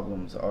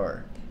problems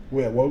are.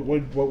 Yeah, what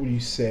would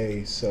you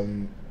say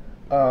some?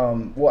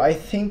 Well, I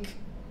think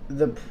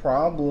the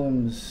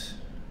problem is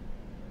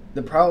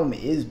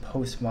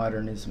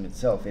postmodernism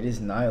itself. It is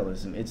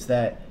nihilism. It's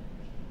that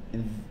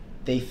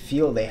they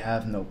feel they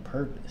have no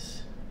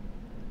purpose.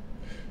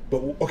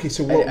 But okay,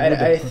 so what would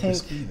the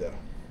purpose be though?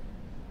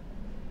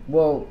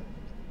 Well,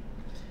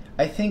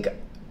 I think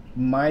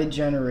my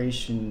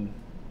generation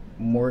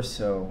more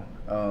so.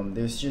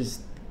 There's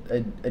just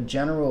a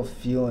general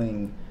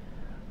feeling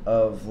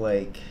of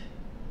like.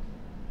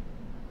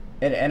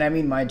 And I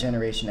mean my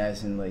generation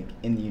as in like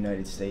in the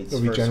United States.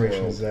 It'll be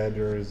Generation Z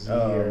or Z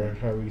or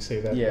how we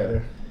say that. Yeah,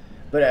 better.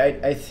 But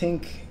I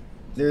think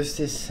there's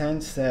this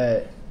sense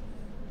that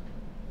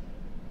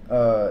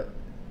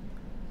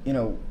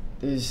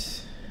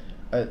there's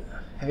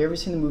have you ever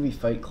seen the movie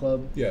Fight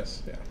Club?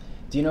 Yes. Yeah.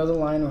 Do you know the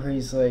line where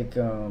he's like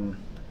I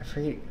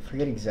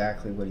forget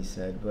exactly what he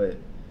said, but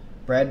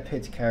Brad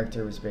Pitt's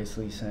character was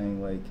basically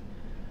saying like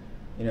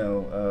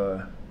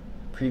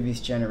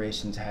previous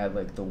generations had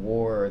like the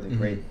war or the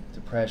Great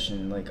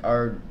Depression. Like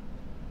our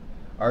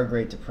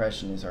Great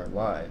Depression is our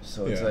lives.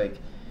 So it's like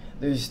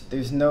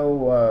there's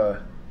no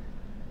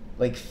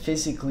like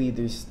physically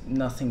there's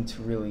nothing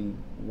to really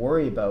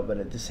worry about, but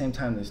at the same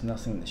time there's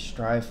nothing to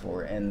strive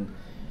for. And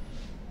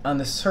on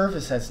the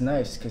surface that's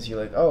nice because you're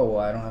like, oh well,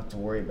 I don't have to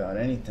worry about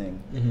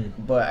anything.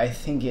 But I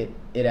think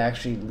it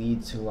actually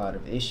leads to a lot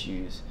of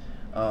issues,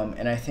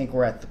 and I think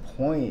we're at the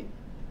point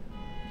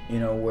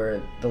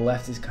where the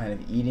left is kind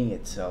of eating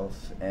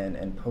itself,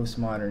 and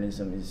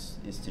postmodernism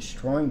is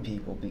destroying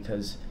people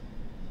because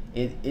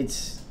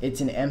it's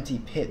an empty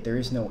pit. There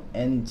is no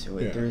end to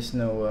it. There is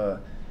no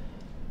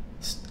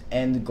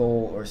end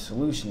goal or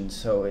solution.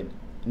 So it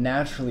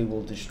naturally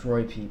will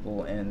destroy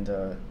people and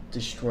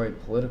destroy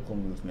political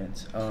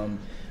movements.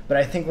 But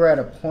I think we're at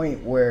a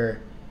point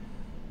where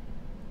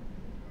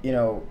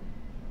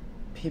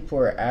people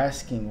are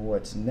asking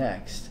what's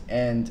next,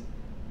 and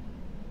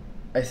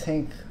I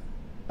think.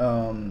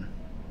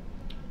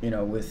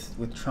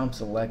 With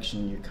Trump's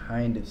election, you're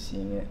kind of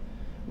seeing it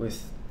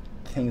with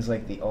things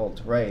like the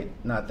alt-right.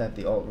 Not that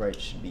the alt-right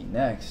should be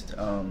next,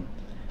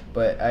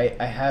 but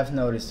I have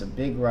noticed a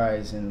big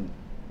rise in,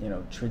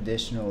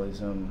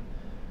 traditionalism,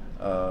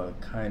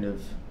 kind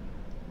of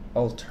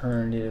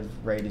alternative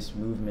rightist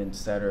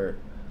movements that are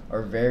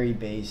very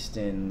based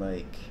in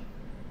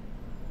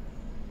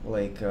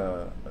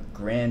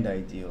grand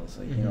ideals.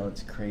 Like,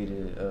 it's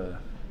created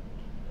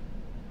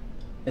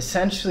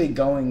essentially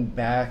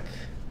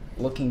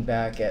looking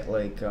back at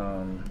like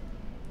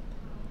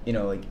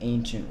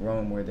ancient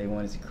Rome, where they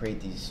wanted to create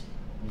these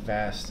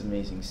vast,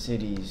 amazing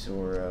cities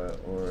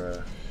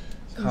or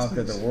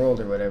conquer the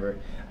world or whatever.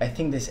 I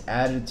think this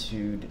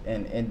attitude,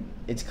 and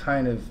it's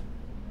kind of,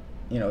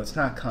 it's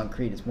not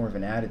concrete, it's more of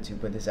an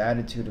attitude, but this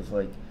attitude of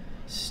like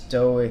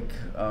stoic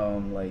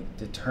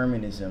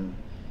determinism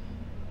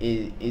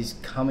is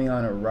coming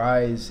on a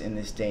rise in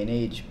this day and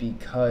age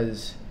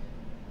because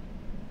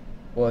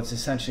it's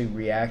essentially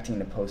reacting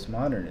to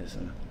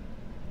postmodernism.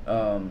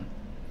 So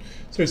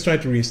it's trying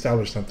to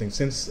reestablish something.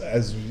 Since,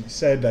 as we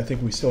said, I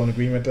think we're still in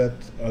agreement that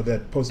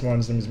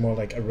postmodernism is more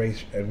like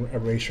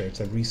erasure. It's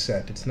a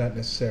reset. It's not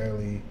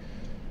necessarily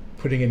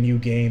putting a new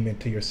game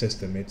into your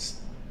system.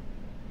 It's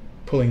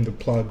pulling the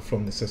plug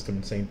from the system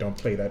and saying, don't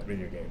play that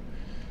video game.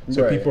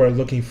 So people are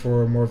looking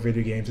for more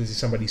video games. They see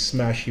somebody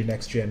smash your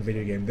next-gen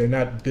video game. They're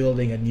not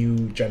building a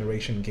new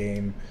generation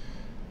game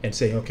and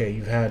saying, okay,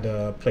 you've had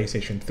a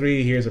PlayStation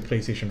 3, here's a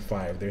PlayStation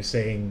 5. They're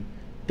saying,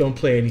 don't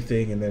play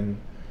anything, and then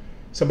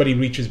somebody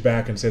reaches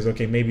back and says,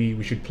 okay, maybe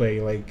we should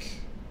play like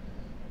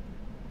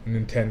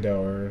Nintendo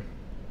or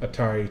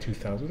Atari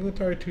 2000. Is it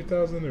Atari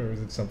 2000 or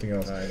is it something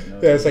else? Yeah,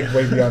 it's like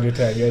way beyond your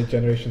time. Yeah,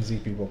 Generation Z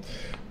people.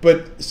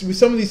 But with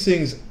some of these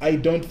things, I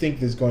don't think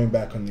there's going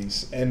back on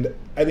these. And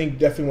I think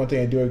definitely one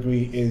thing I do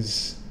agree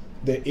is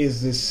there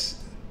is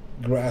this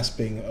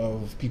grasping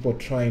of people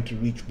trying to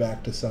reach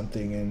back to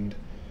something, and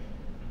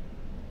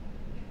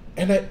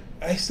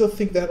I still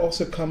think that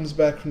also comes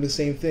back from the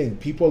same thing.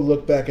 People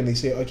look back and they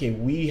say, okay,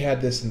 we had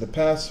this in the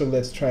past, so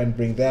let's try and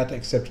bring that,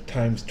 except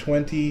times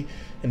 20,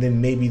 and then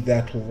maybe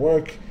that will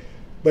work.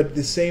 But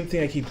the same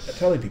thing I keep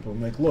telling people,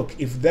 I'm like, look,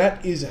 if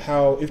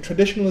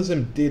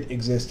traditionalism did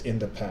exist in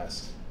the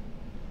past,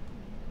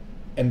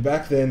 and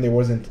back then there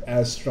wasn't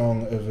as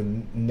strong of a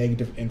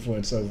negative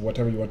influence of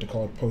whatever you want to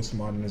call it,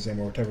 postmodernism,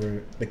 or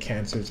whatever the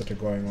cancers that are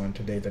going on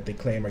today that they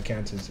claim are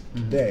cancers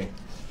today,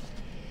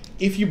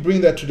 if you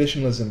bring that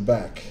traditionalism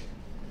back,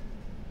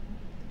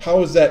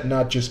 how is that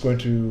not just going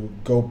to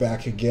go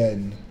back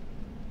again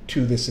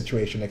to this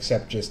situation,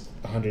 except just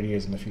 100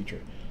 years in the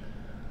future?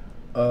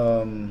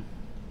 Well,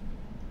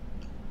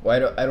 I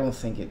don't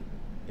think it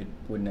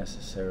would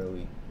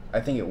necessarily.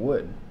 I think it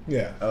would.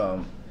 Yeah.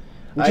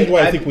 Which is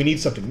why I think we need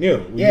something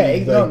new.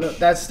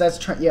 That's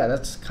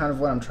kind of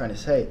what I'm trying to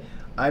say.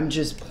 I'm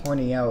just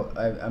pointing out.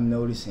 I'm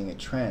noticing a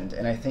trend,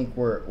 and I think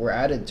we're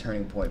at a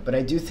turning point. But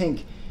I do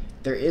think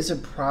there is a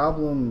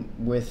problem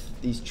with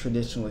these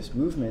traditionalist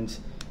movements,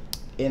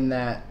 in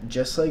that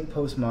just like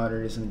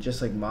postmodernism,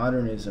 just like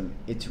modernism,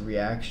 it's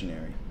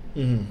reactionary.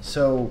 Mm-hmm.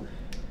 So,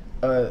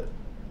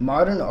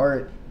 modern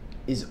art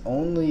is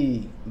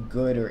only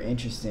good or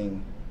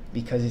interesting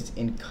because it's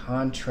in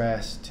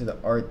contrast to the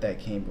art that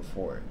came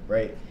before it,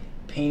 right?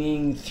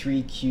 Painting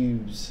 3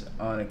 cubes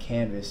on a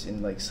canvas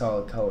in like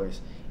solid colors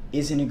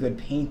isn't a good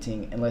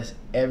painting unless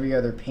every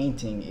other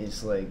painting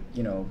is like,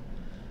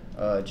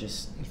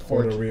 just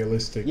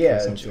photorealistic,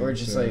 or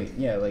just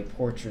like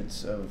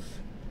portraits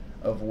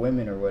of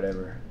women or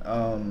whatever.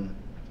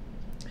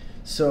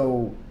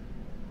 So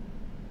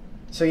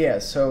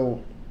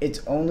it's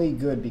only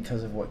good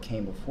because of what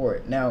came before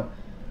it. Now,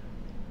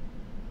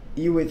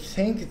 you would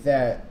think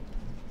that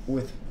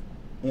with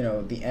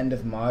the end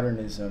of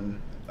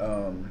modernism,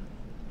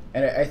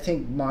 and I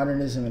think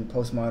modernism and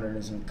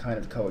postmodernism kind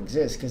of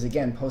coexist, because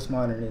again,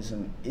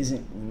 postmodernism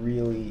isn't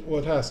really... Well,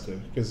 it has to,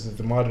 because of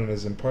the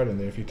modernism part in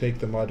there. If you take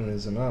the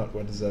modernism out,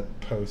 what does that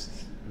post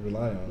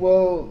rely on?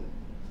 Well,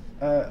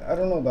 I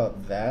don't know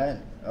about that.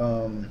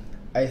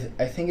 I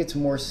think it's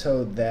more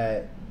so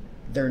that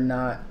they're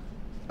not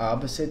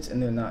opposites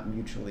and they're not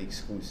mutually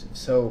exclusive.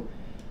 So,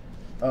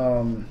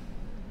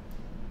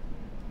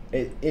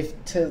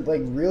 if to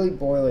like really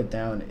boil it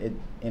down,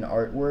 in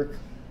artwork,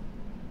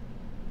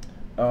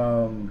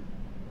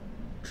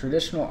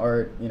 traditional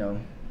art,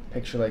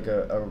 picture like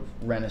a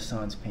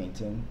Renaissance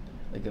painting,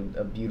 like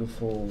a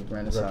beautiful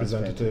Renaissance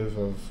representative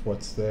painting. Of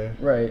what's there,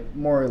 right?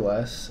 More or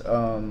less.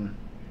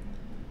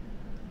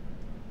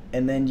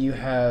 And then you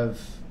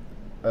have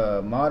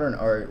modern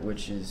art,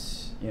 which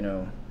is,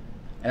 and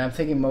I'm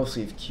thinking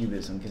mostly of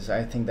Cubism, because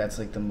I think that's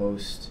like the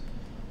most,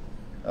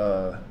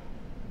 I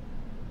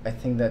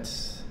think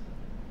that's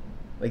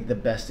like the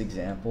best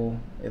example,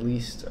 at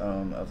least,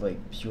 of like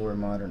pure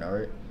modern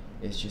art.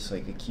 Is just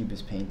like a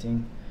Cubist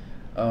painting.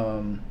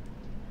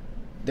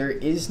 There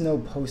is no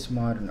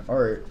postmodern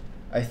art.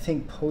 I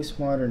think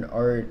postmodern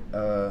art,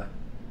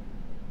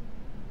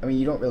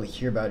 you don't really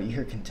hear about it. You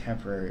hear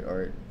contemporary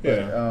art.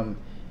 Yeah. But,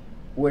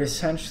 would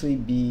essentially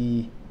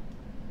be...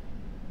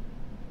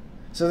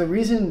 So the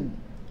reason...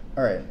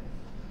 Alright.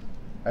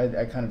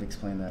 I kind of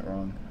explained that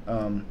wrong.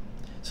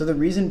 So the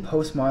reason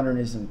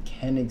postmodernism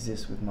can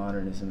exist with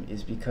modernism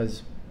is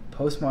because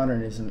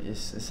postmodernism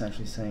is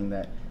essentially saying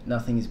that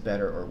nothing is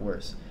better or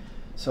worse.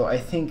 So I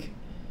think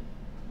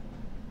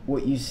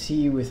what you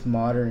see with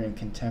modern and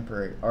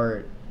contemporary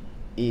art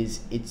is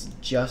it's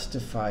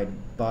justified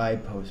by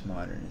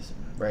postmodernism,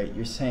 right?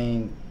 You're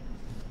saying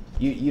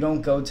you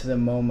don't go to the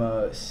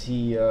MoMA,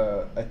 see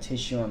a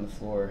tissue on the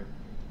floor,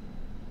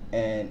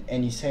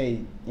 and you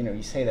say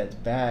that's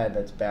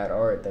bad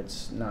art,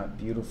 that's not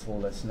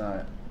beautiful, that's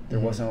not, there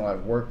wasn't a lot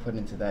of work put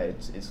into that,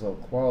 it's low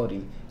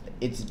quality.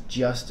 It's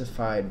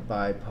justified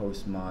by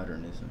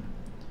postmodernism.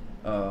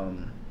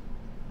 And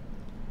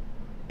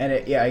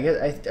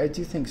I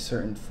do think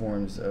certain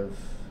forms of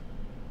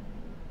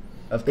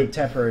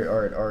contemporary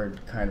art are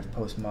kind of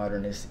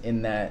postmodernist,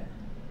 in that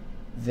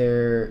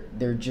they're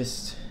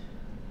just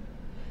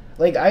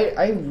like,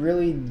 I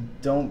really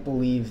don't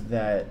believe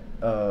that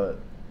a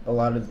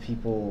lot of the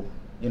people,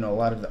 a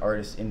lot of the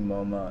artists in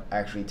MoMA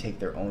actually take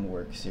their own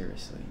work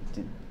seriously.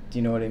 Do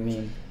you know what I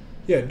mean?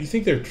 Yeah, do you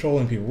think they're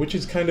trolling people, which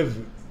is kind of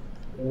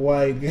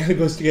why it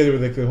goes together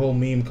with like the whole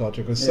meme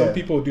culture, because some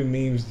people do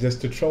memes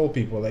just to troll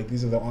people. Like,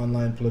 these are the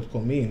online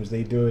political memes.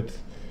 They do it,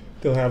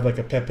 they'll have like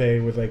a Pepe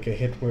with like a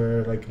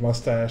Hitler like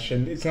mustache,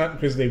 and it's not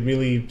because they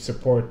really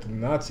support the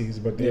Nazis,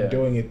 but they're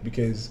doing it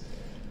because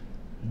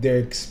they're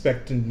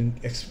expecting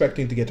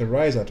to get a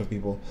rise out of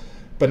people.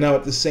 But now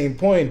at the same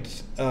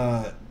point,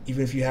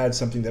 even if you had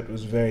something that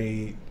was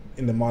very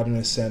in the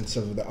modernist sense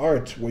of the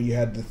art, where you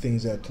had the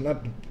things that,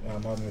 not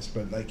modernist,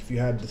 but like if you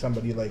had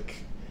somebody like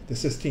the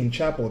Sistine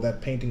Chapel,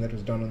 that painting that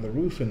was done on the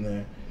roof in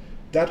there,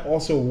 that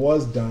also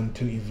was done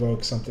to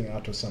evoke something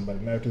out of somebody.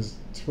 Now it was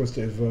supposed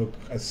to evoke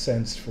a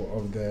sense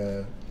of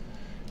the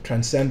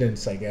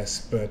transcendence, I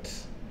guess, but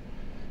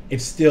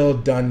it's still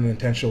done and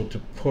intentional to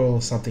pull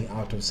something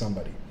out of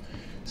somebody.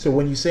 So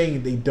when you're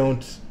saying they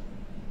don't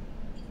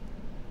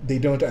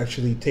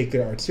actually take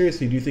their art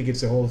seriously, do you think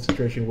it's a whole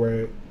situation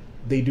where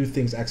they do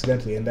things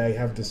accidentally? And I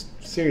have this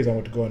series I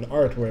want to go on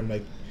art, where I'm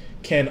like,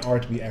 can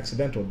art be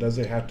accidental? Does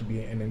there have to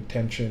be an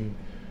intention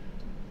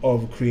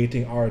of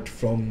creating art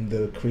from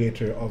the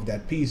creator of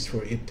that piece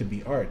for it to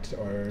be art?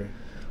 Or,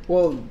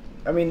 well,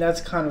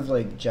 that's kind of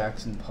like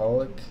Jackson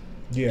Pollock,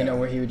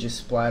 where he would just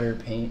splatter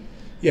paint.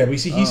 Yeah, we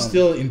see he's Um,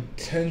 still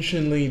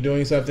intentionally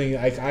doing something.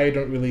 Like I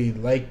don't really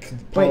like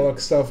Pollock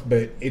stuff,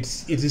 but it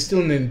is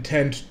still an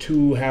intent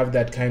to have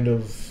that kind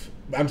of.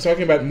 I'm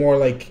talking about more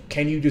like,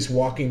 can you just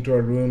walk into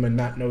a room and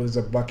not know there's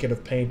a bucket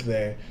of paint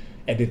there,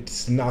 and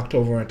it's knocked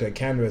over onto a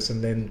canvas,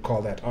 and then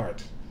call that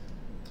art?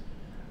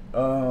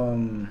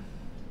 um,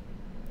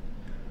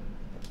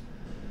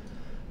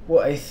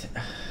 well,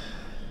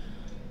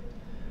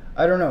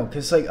 I don't know,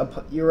 cause like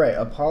you're right.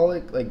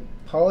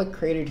 Pollock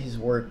created his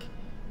work.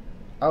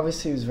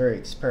 Obviously, it was very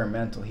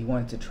experimental. He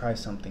wanted to try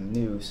something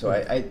new, so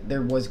I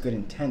there was good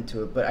intent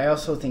to it. But I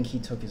also think he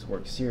took his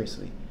work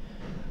seriously,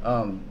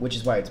 which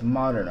is why it's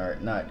modern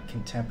art, not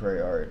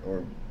contemporary art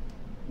or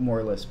more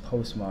or less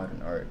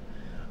postmodern art.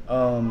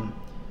 Um,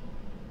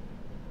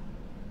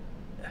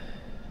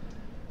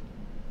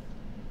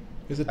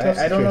 It's a tough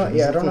I don't know. situation.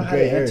 Yeah, There's I don't a know how to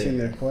gray answer area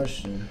your there.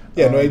 question.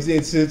 Yeah, no, it's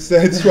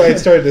that's why I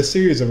started a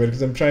series of it,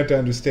 because I'm trying to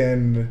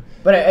understand.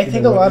 But I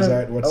think what is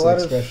art, what's a the lot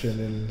expression,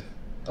 and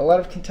a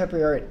lot of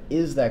contemporary art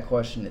is that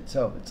question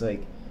itself. It's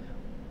like,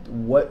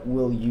 what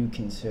will you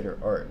consider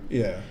art?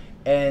 yeah,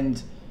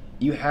 And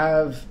you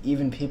have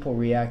even people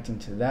reacting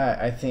to that.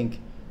 I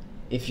think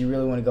if you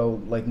really want to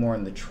go like more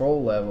on the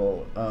troll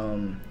level,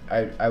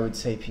 I would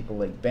say people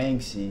like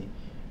Banksy,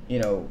 you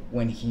know,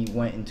 when he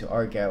went into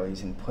art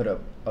galleries and put up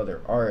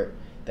other art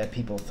that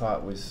people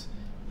thought was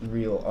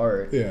real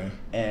art. yeah.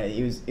 And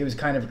it was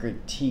kind of a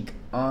critique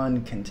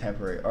on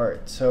contemporary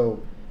art.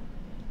 So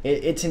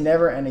it's a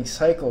never ending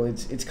cycle.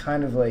 It's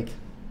kind of like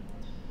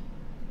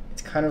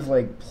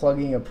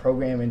plugging a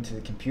program into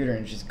the computer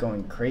and just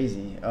going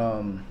crazy.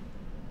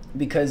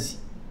 Because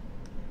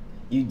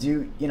you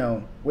do, you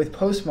know, with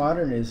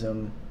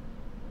postmodernism,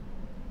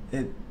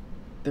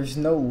 there's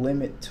no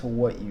limit to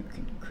what you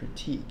can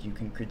critique. You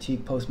can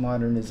critique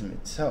postmodernism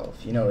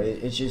itself. You know,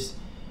 it's just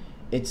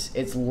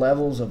it's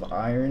levels of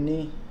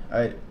irony.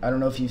 I don't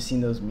know if you've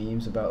seen those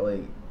memes about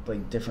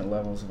like different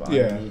levels of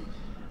irony.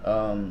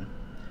 Yeah.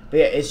 But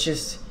yeah, it's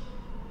just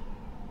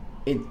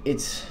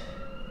it's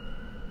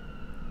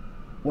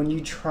when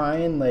you try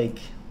and like,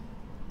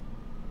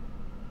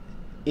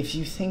 if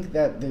you think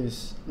that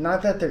there's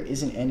not that there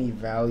isn't any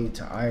value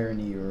to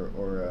irony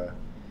or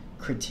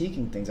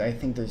critiquing things, I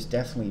think there's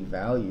definitely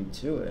value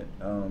to it.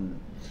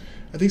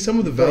 I think some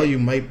of the value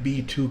might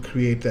be to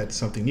create that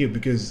something new,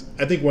 because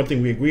I think one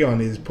thing we agree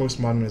on is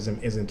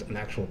postmodernism isn't an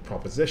actual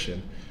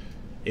proposition.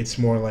 It's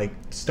more like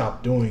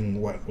stop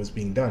doing what was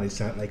being done. It's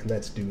not like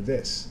let's do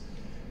this.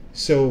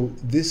 So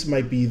this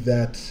might be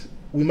that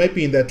we might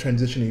be in that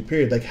transitionary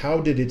period. Like, how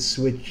did it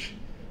switch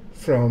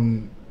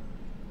from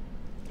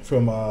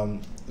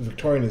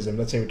Victorianism?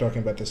 Let's say we're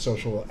talking about the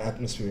social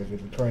atmosphere of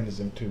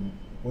Victorianism to,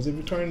 was it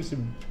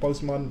Victorianism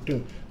postmodern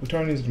to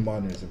Victorianism to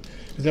modernism?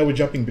 Because now we're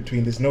jumping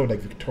between. There's no like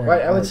Victorian.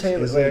 Right, I would art. say it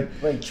was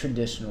Is like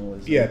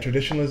traditionalism. yeah,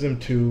 traditionalism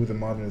to the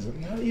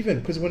modernism. Not even,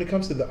 because when it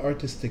comes to the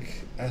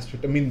artistic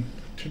aspect, I mean,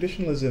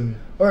 traditionalism.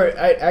 Or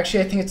I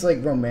think it's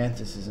like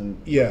romanticism.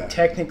 Yeah.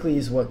 Technically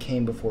is what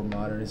came before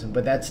modernism,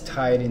 but that's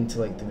tied into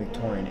like the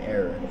Victorian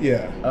era.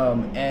 Yeah.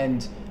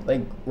 And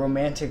like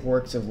romantic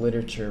works of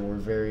literature were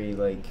very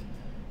like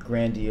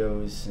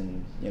grandiose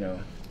and, you know.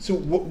 So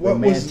what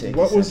romantic,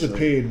 was the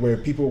period where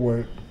people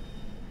were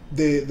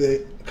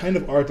the kind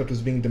of art that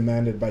was being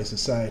demanded by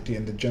society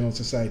and the general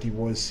society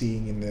was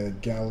seeing in the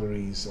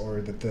galleries, or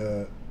that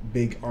the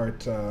big art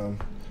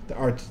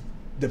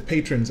the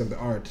patrons of the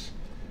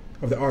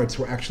arts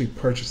were actually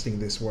purchasing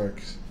this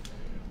work?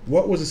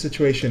 What was the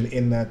situation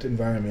in that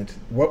environment?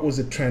 What was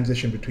the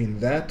transition between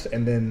that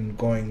and then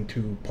going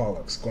to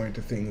Pollock's, going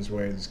to things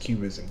where there's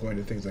Cubism, going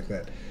to things like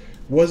that?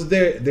 Was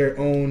there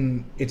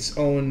its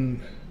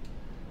own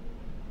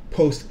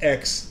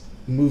post-X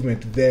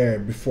movement there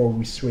before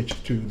we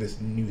switched to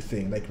this new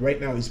thing? Like right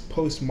now, is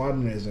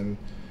postmodernism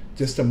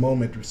just a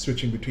moment of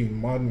switching between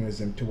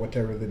modernism to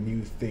whatever the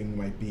new thing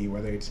might be,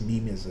 whether it's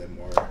memeism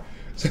or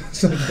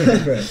something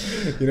like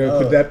that? You know,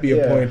 could that be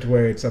a point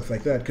where it's stuff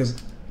like that?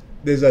 Because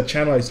there's a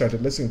channel I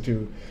started listening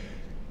to.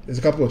 There's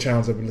a couple of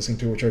channels I've been listening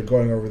to which are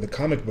going over the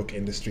comic book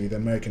industry, the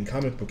American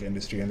comic book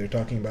industry, and they're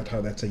talking about how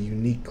that's a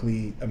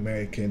uniquely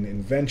American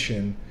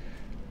invention.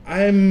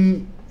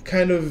 I'm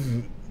kind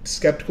of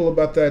skeptical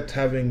about that,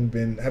 having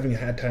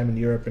had time in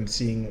Europe and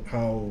seeing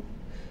how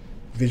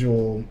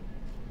visual,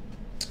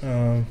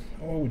 what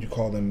would you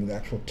call them, the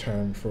actual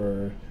term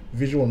for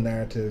visual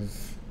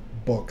narrative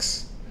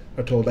books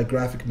are told, like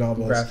graphic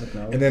novels.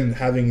 And then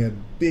having a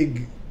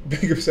big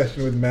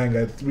obsession with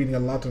manga, reading a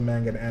lot of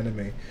manga and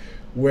anime,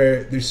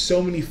 where there's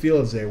so many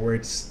fields there, where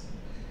it's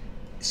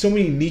so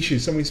many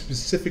niches, so many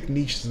specific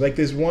niches. Like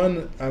there's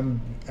one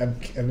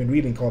I've been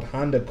reading called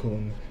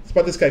Handa-kun. It's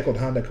about this guy called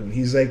Handa-kun.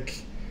 He's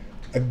like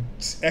an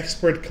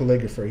expert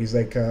calligrapher. He's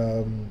like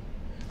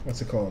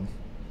what's it called?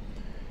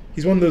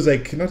 He's one of those,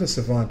 like, not a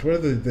savant.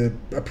 What are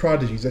a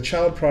prodigy? He's a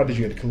child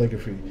prodigy at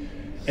calligraphy,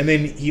 And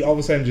then he all of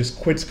a sudden just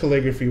quits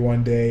calligraphy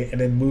one day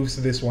and then moves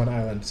to this one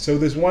island. So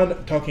there's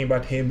one talking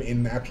about him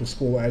in actual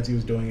school as he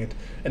was doing it,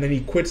 and then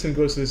he quits and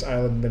goes to this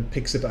island and then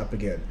picks it up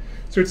again.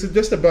 So it's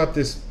just about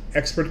this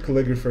expert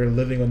calligrapher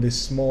living on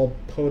this small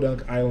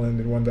podunk island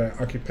in one of the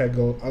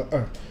archipelago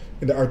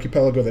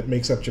that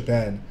makes up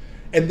Japan.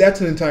 And that's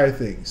an entire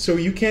thing. So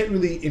you can't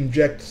really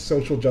inject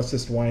social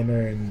justice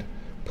whiner and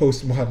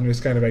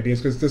postmodernist kind of ideas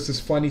because there's this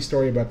funny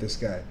story about this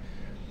guy.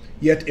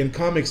 Yet in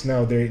comics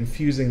now, they're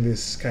infusing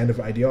this kind of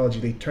ideology.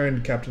 They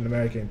turned Captain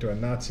America into a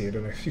Nazi. I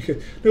don't know if you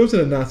could... No, it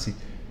wasn't a Nazi.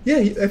 Yeah,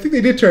 I think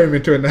they did turn him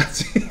into a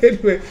Nazi.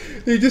 Anyway,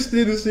 they just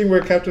did this thing where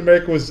Captain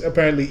America was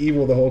apparently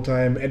evil the whole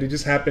time, and it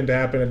just happened to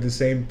happen at the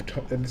same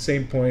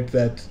point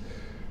that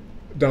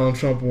Donald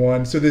Trump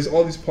won. So there's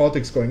all these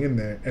politics going in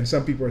there, and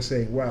some people are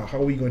saying, wow, how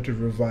are we going to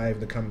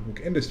revive the comic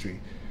book industry?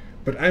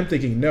 But I'm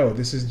thinking, no,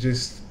 this is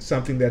just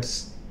something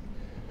that's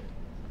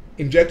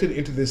injected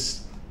into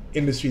this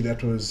industry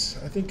that was,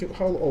 I think,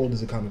 how old is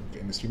the comic book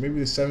industry? Maybe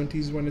the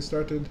 70s when it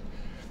started?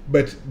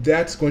 But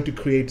that's going to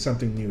create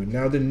something new.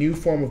 Now the new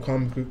form of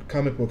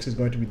comic books is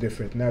going to be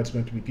different. Now it's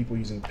going to be people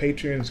using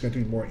Patreon, it's going to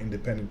be more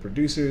independent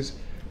producers,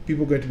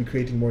 people are going to be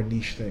creating more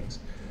niche things.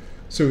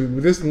 So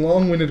with this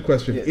long-winded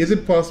question, is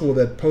it possible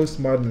that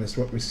postmodernists,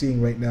 what we're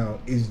seeing right now,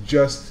 is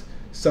just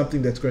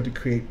something that's going to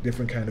create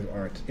different kind of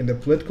art? In the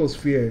political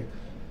sphere,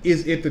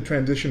 is it the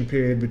transition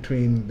period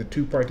between the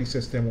two-party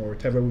system or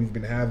whatever we've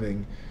been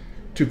having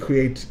to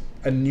create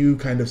a new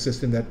kind of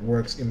system that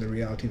works in the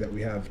reality that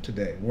we have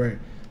today?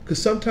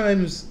 Because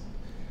sometimes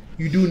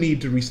you do need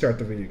to restart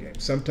the video game.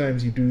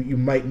 Sometimes you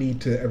might need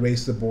to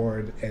erase the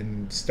board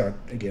and start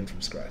again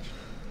from scratch.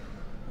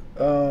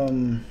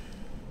 Well,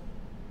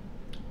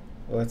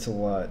 that's a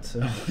lot.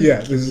 So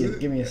yeah,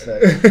 give me a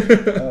sec.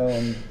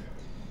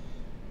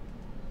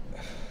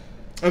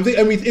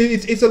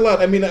 It's a lot.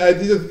 I mean,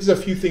 these are a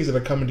few things that are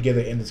coming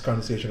together in this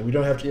conversation. We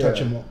don't have to touch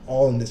them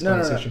all in this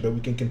conversation, but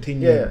we can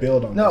continue to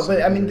build on. No,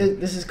 but I mean,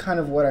 this is kind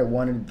of what I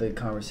wanted the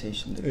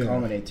conversation to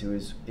culminate to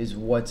is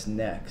what's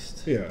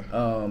next. Yeah.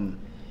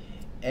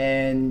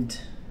 And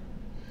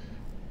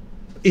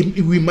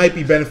we might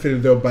be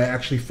benefited though by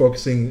actually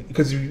focusing,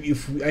 because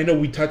if I know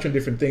we touch on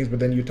different things, but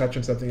then you touch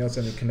on something else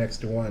and it connects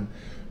to one.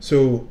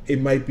 So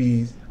it might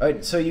be. All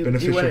right. So do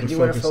you want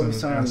to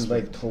focus on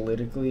like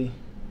politically?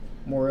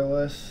 More or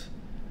less,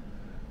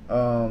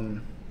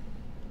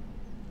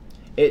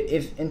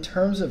 if in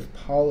terms of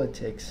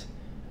politics,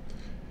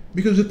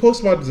 because with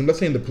postmodernism, let's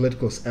say in the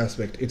political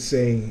aspect, it's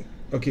saying,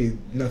 okay,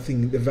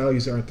 nothing, the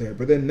values aren't there.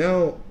 But then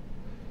now,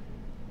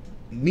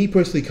 me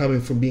personally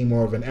coming from being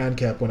more of an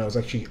ANCAP,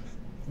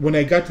 when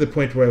I got to the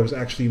point where I was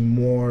actually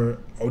more,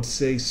 I would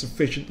say,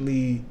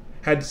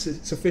 had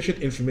sufficient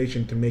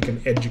information to make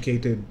an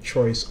educated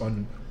choice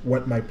on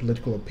what my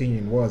political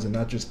opinion was, and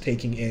not just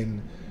taking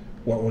in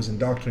what was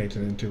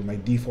indoctrinated into my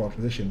default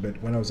position.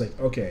 But when I was like,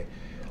 okay,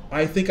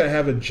 I think I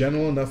have a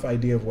general enough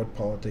idea of what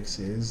politics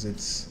is.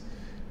 It's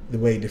the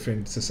way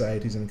different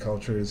societies and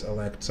cultures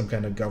elect some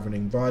kind of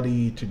governing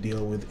body to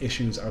deal with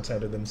issues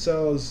outside of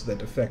themselves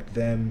that affect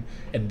them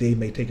and they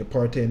may take a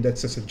part in.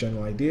 That's just a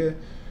general idea.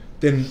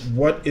 Then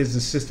what is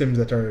the systems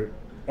that are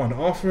on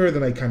offer?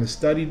 Then I kind of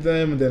studied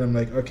them, and then I'm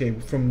like, okay,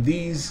 from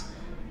these,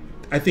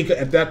 I think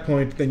at that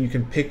point, then you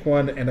can pick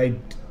one, and I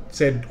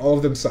said all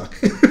of them suck.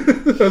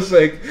 I was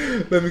like,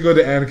 let me go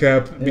to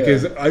ANCAP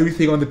because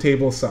everything on the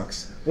table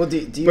sucks. Well, do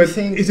you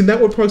think... Isn't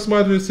that what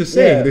postmodernists are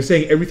saying? Yeah. They're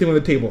saying everything on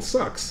the table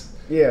sucks.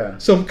 Yeah.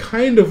 So I'm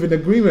kind of in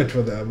agreement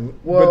with them,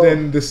 but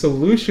then the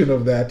solution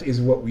of that is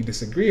what we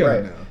disagree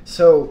on now.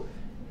 So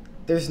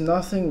there's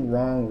nothing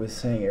wrong with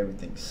saying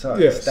everything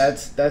sucks. Yes.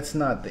 That's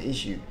not the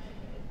issue.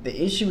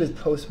 The issue with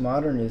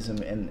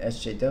postmodernism and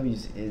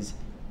SJWs is,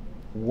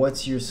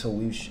 what's your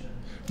solution?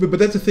 But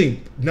that's the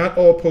thing. Not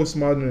all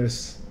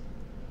postmodernists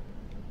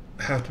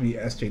have to be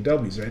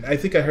SJWs, right? I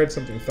think I heard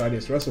something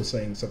Thaddeus Russell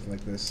saying something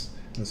like this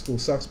in the School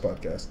Sucks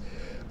podcast.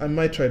 I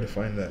might try to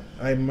find that.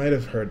 I might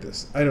have heard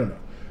this. I don't know.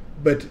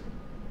 But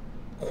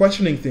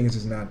questioning things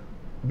is not...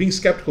 Being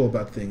skeptical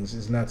about things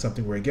is not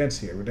something we're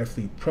against here. We're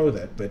definitely pro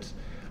that. But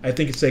I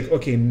think it's like,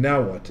 okay,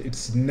 now what?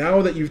 It's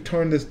now that you've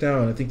torn this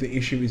down, I think the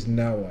issue is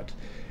now what?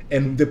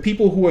 And the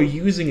people who are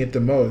using it the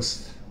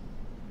most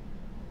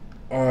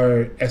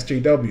are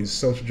SJWs,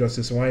 social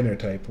justice whiner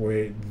type,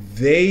 where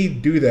they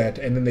do that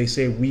and then they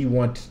say, we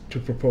want to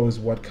propose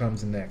what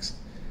comes next.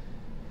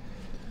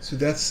 So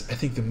that's, I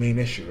think, the main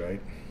issue,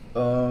 right?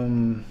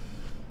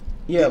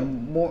 Yeah,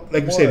 more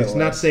like you said, it's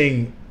not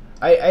saying...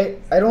 I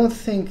don't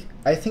think...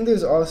 I think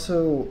there's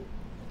also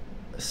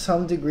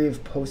some degree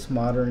of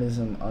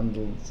postmodernism on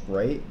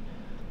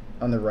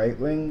the right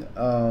wing,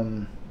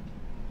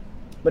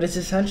 but it's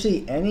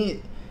essentially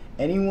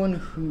anyone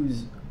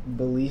whose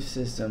belief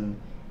system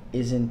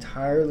is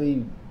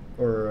entirely,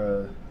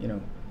 or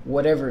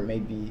whatever it may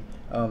be,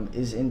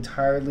 is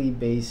entirely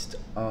based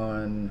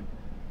on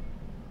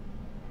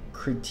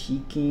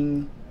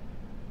critiquing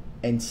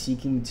and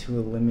seeking to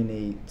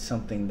eliminate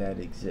something that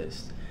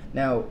exists.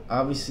 Now,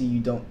 obviously,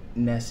 you don't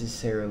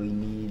necessarily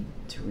need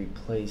to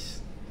replace,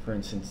 for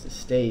instance, the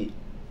state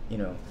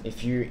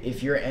if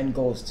your end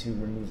goal is to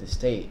remove the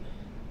state,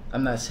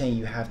 I'm not saying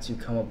you have to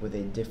come up with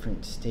a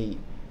different state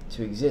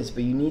to exist,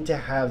 but you need to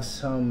have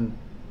some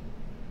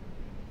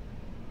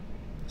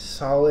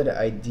solid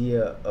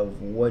idea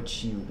of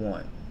what you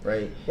want,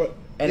 right? Well,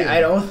 and yeah.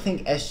 I don't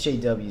think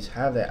SJWs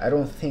have that. I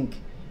don't think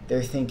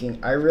they're thinking,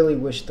 I really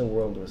wish the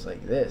world was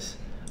like this.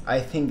 I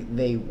think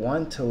they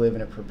want to live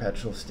in a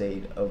perpetual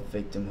state of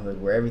victimhood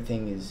where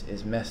everything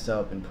is messed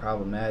up and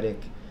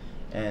problematic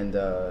and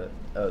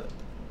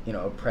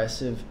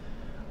oppressive.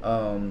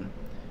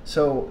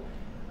 So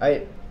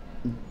I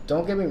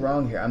don't get me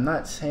wrong here. I'm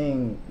not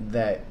saying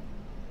that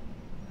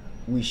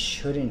we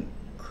shouldn't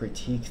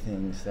critique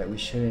things, that we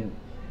shouldn't,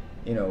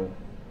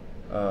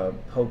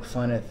 poke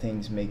fun at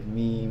things, make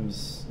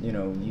memes,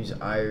 use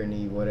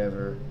irony,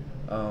 whatever.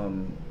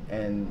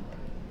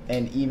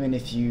 And even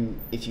if you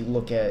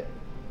look at,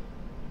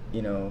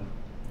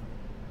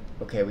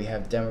 okay, we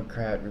have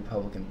Democrat,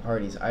 Republican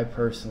parties. I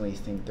personally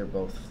think they're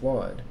both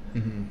flawed.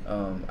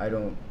 Mm-hmm. I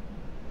don't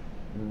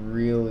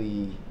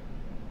really,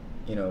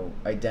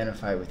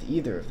 identify with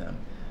either of them.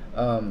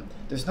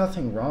 There's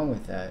nothing wrong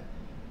with that.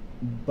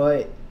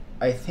 But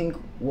I think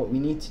what we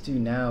need to do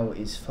now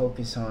is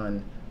focus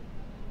on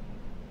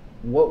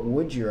what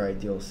would your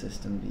ideal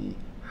system be?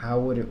 How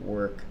would it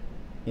work?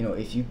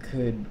 If you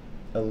could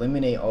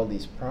eliminate all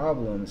these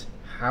problems,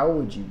 how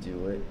would you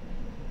do it?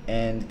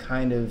 And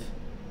kind of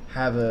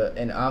have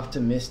an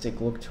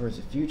optimistic look towards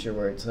the future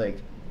where it's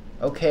like,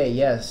 okay,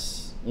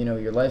 yes,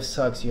 your life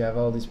sucks, you have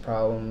all these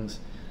problems,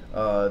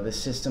 the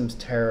system's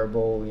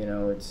terrible,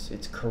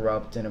 it's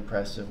corrupt and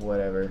oppressive,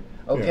 whatever.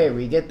 Okay, Yeah.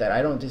 we get that.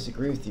 I don't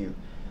disagree with you.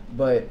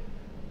 But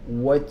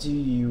what do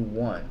you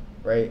want,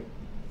 right?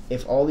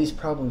 If all these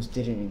problems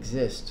didn't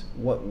exist,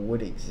 what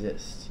would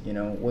exist?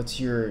 What's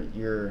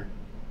your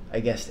I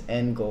guess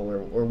end goal,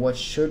 or what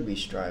should we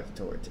strive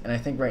towards? And I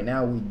think right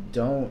now we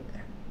don't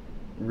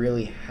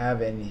really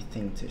have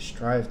anything to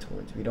strive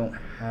towards. We don't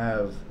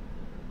have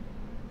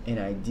an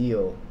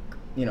ideal,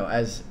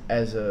 as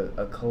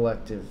a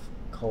collective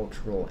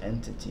cultural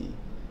entity.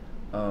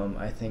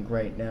 I think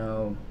right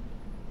now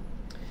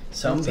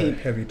That's a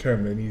heavy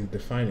term that needs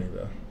defining,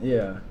 though.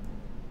 Yeah.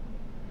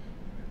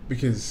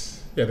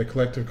 Because the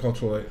collective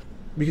cultural,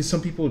 because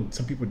some people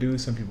do,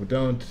 some people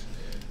don't.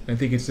 And I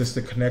think it's just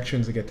the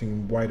connections are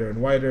getting wider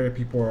and wider.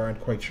 People aren't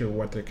quite sure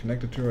what they're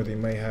connected to, or they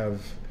may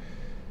have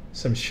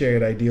some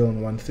shared ideal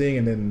in one thing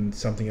and then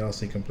something else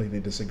they completely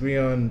disagree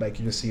on. Like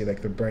you just see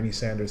like the Bernie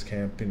Sanders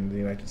camp in the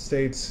United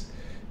States.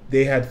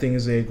 They had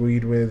things they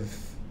agreed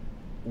with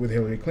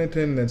Hillary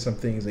Clinton, and some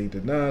things they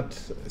did not.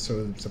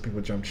 So some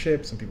people jumped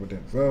ship, some people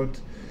didn't vote.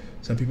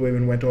 Some people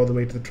even went all the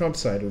way to the Trump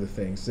side of the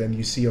things. Then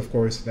you see, of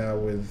course, now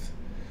with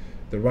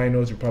the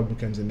rhinos,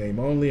 Republicans in name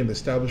only, and the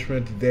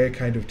establishment, they're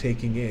kind of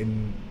taking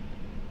in,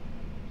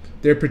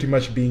 they're pretty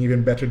much being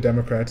even better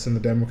Democrats than the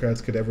Democrats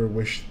could ever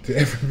wish to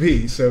ever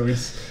be. So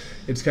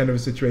it's kind of a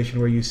situation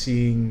where you're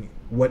seeing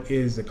what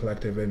is the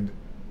collective, and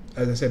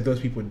as I said, those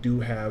people do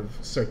have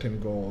certain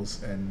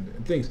goals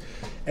and things.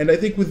 And I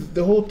think with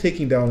the whole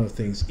taking down of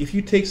things, if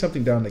you take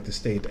something down like the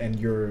state, and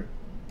your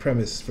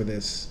premise for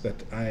this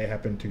that I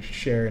happen to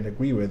share and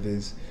agree with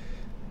is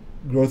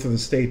growth of the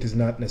state is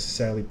not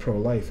necessarily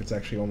pro-life, it's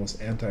actually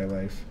almost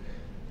anti-life,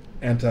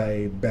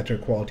 anti-better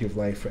quality of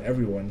life for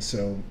everyone.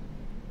 So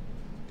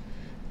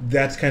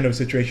that's kind of a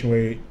situation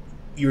where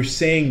you're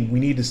saying we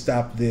need to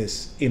stop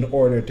this in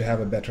order to have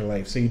a better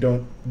life. So you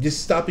don't,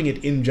 just stopping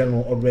it in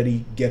general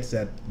already gets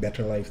that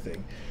better life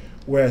thing.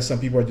 Whereas some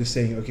people are just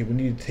saying, okay, we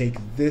need to take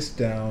this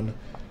down,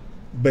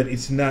 but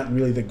it's not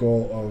really the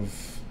goal of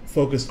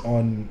focused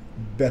on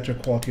better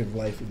quality of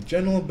life in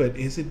general, but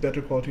is it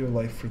better quality of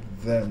life for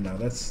them now?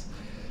 That's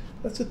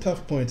a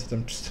tough point that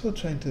I'm still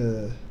trying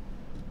to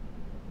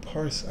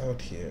parse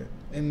out here.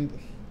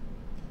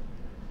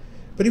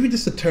 But even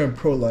just the term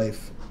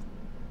pro-life,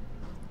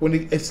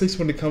 at least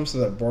when it comes to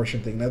the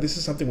abortion thing. Now, this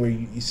is something where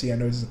you see, I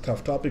know this is a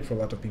tough topic for a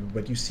lot of people,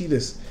 but you see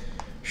this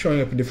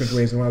showing up in different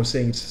ways. And when I was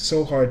saying it's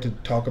so hard to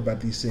talk about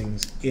these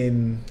things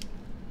in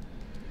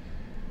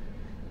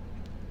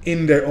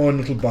their own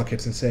little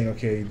buckets and saying,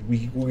 okay,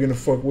 we're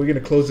gonna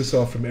close this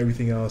off from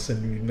everything else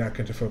and we're not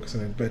going to focus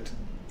on it. But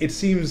it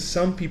seems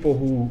some people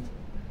who,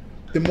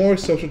 the more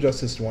social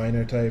justice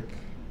whiner type,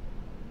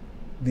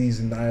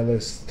 these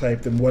nihilist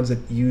type, the ones that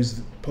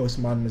use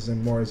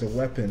postmodernism more as a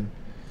weapon,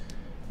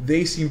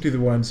 they seem to be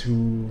the ones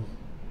who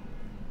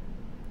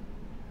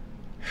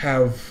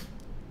have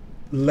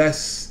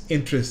less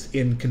interest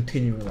in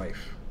continuing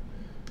life.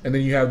 And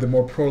then you have the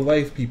more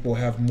pro-life people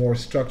have more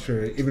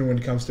structure. Even when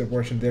it comes to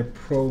abortion, they're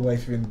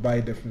pro-life even by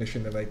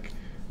definition. They're like,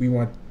 we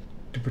want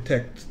to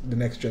protect the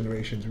next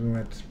generations. We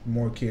want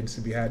more kids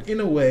to be had. In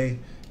a way,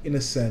 in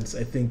a sense,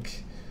 I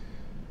think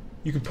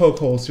you can poke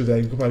holes through that.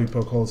 You can probably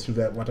poke holes through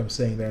that, what I'm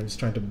saying there. I'm just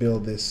trying to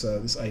build this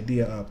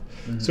idea up.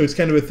 Mm-hmm. So it's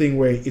kind of a thing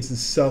where it's a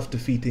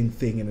self-defeating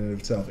thing in and of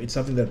itself. It's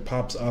something that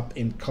pops up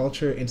in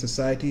culture, in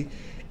society.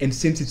 And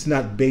since it's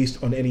not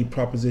based on any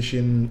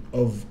proposition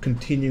of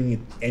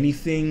continuing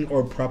anything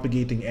or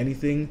propagating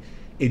anything,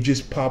 it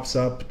just pops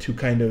up to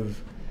kind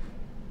of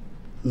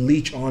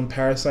leech on,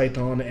 parasite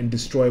on, and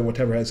destroy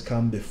whatever has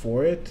come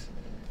before it,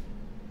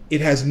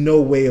 it has no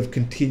way of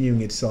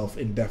continuing itself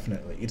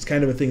indefinitely. It's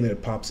kind of a thing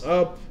that pops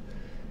up,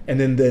 and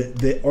then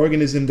the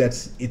organism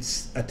that's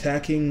it's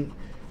attacking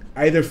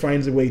either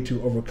finds a way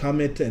to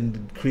overcome it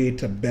and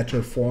create a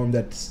better form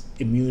that's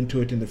immune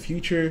to it in the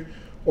future,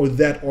 or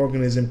that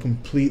organism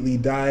completely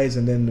dies,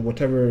 and then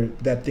whatever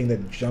that thing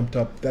that jumped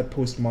up, that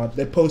post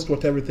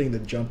whatever thing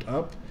that jumped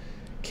up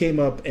came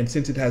up, and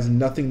since it has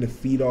nothing to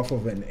feed off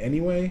of in any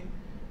way,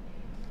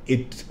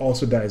 it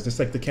also dies. Just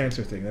like the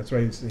cancer thing. That's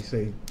why they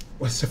say,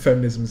 what's the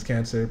feminism is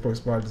cancer,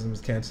 postmodernism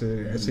is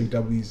cancer,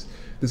 SAWs,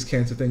 this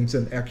cancer thing. It's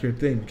an accurate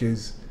thing,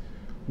 because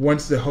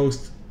once the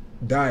host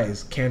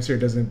dies, cancer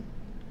doesn't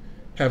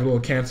have a little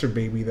cancer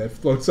baby that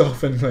floats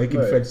off and like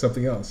infects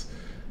something else.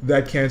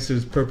 That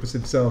cancer's purpose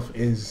itself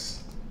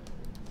is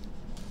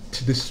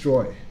to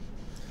destroy.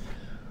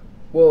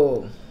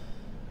 Well,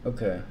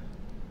 okay.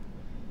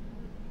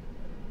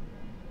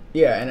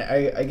 Yeah, and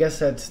I guess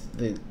that's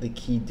the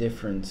key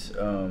difference.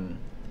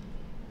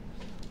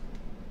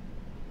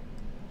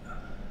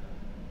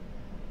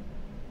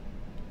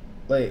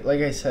 Like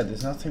I said,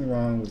 there's nothing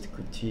wrong with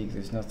critique.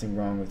 There's nothing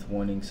wrong with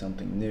wanting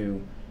something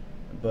new,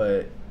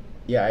 but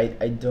yeah,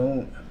 I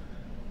don't.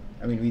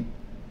 I mean,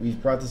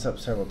 we've brought this up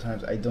several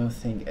times. I don't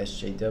think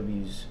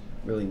SJWs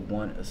really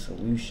want a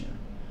solution.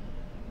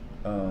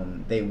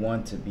 They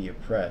want to be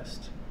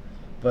oppressed,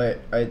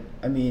 but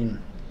I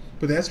mean.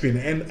 But that's been,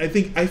 and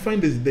I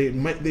find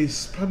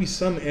there's probably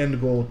some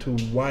end goal to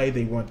why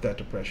they want that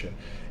oppression,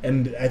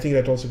 and I think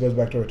that also goes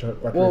back to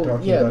what we're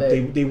talking about.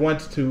 They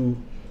want to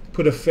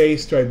put a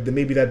face to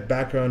maybe that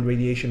background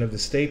radiation of the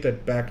state,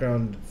 that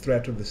background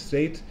threat of the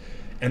state,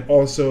 and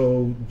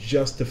also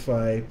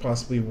justify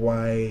possibly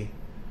why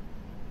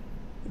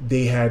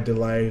they had the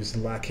lives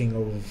lacking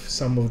of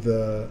some of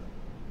the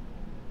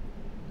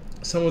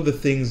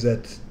things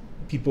that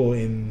people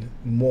in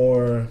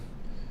more.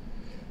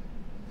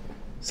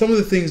 Some of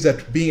the things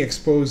that being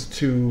exposed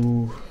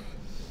to.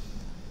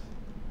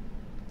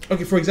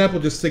 Okay, for example,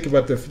 just think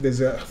about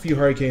there's a few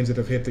hurricanes that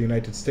have hit the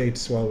United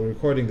States while we're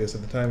recording this.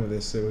 At the time of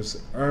this, it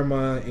was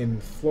Irma in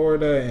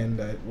Florida, and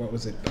what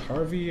was it,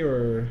 Harvey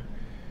or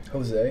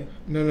Jose?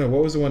 No.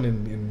 What was the one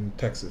in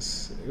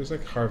Texas? It was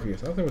like Harvey. I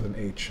thought there was an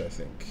H. I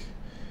think.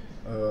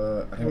 I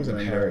it wasn't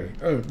Harry.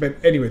 Oh, but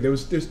anyway,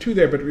 there's two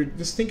there. But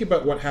just think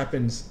about what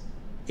happens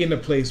in a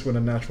place when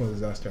a natural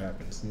disaster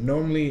happens.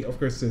 Normally, of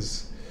course,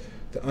 there's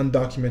the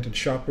undocumented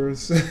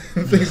shoppers,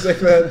 things like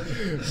that.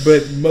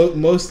 But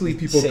mostly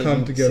people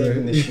come together.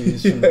 Saving the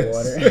shoes from the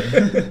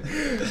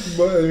water.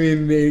 Well, I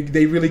mean,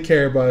 they really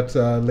care about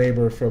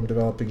labor from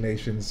developing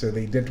nations, so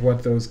they didn't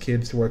want those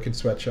kids to work in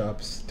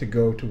sweatshops to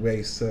go to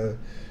waste. So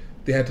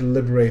they had to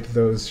liberate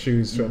those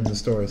shoes from the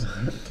stores.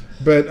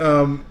 But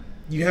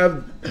you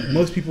have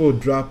most people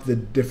drop the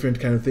different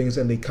kind of things,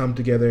 and they come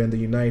together and they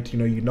unite.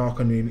 You knock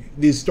on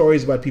these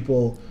stories about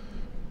people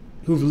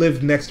who've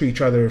lived next to each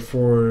other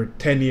for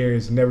 10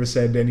 years, never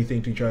said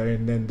anything to each other,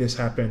 and then this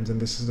happens, and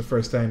this is the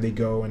first time they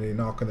go and they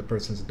knock on the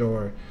person's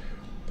door.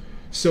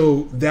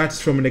 So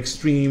that's from an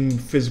extreme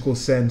physical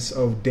sense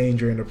of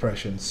danger and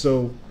oppression.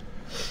 So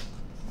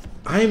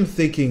I'm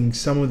thinking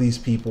some of these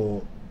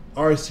people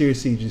are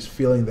seriously just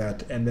feeling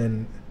that, and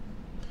then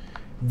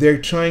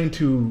they're trying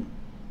to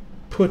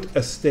put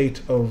a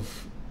state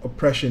of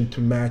oppression to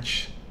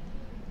match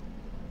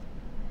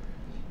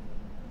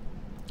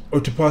or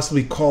to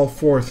possibly call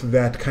forth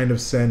that kind of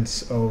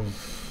sense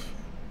of,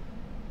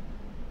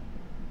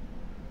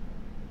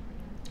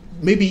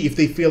 maybe if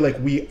they feel like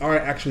we are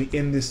actually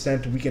in this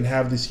center, we can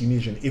have this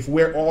unison. If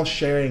we're all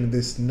sharing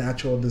this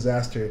natural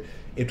disaster,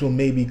 it will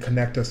maybe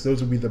connect us.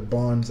 Those will be the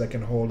bonds that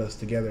can hold us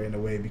together in a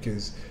way,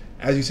 because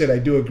as you said, I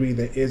do agree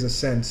there is a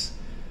sense,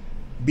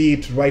 be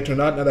it right or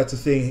not, now that's a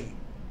thing,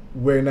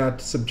 we're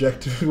not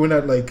subjective, we're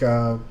not like,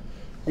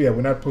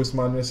 we're not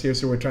postmodernists here,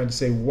 so we're trying to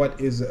say what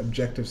is the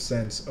objective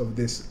sense of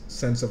this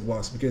sense of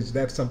loss, because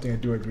that's something I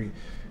do agree.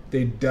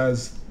 There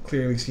does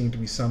clearly seem to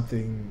be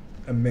something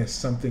amiss,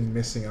 something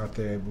missing out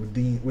there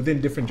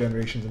within different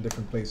generations and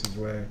different places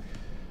where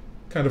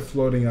kind of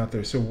floating out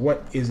there. So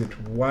what is it?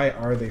 Why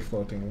are they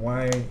floating?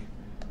 Why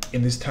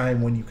in this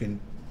time when you can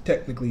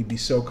technically be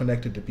so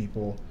connected to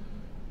people,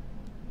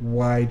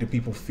 why do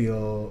people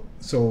feel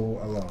so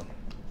alone?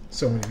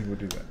 So many people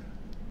do that.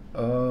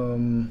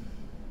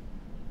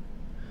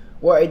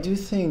 Well, I do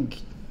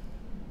think,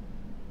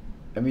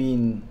 I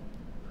mean,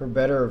 for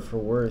better or for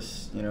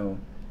worse,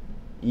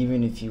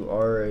 even if you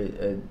are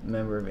a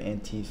member of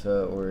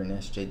Antifa or an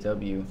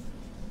SJW,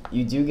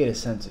 you do get a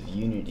sense of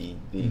unity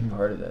being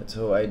part of that.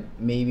 So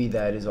maybe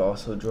that is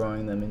also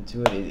drawing them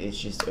into it. It's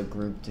just a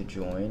group to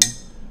join,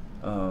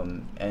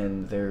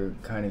 and they're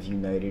kind of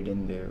united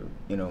in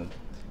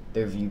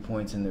their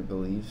viewpoints and their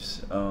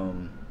beliefs.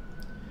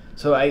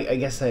 So I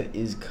guess that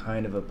is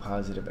kind of a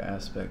positive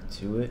aspect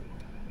to it.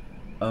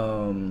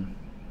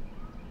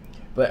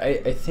 But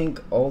I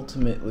think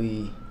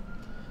ultimately,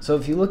 so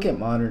if you look at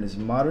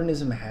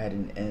modernism had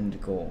an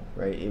end goal,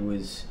 right? It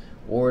was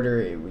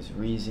order, it was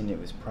reason, it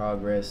was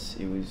progress,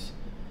 it was,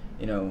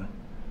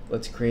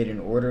 let's create an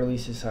orderly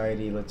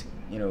society. Let's,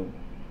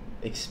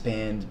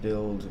 expand,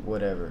 build,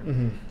 whatever.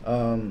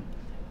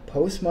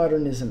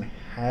 Postmodernism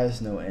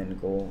has no end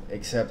goal,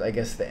 except I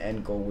guess the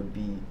end goal would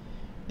be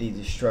the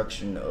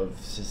destruction of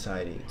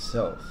society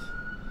itself.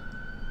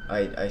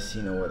 I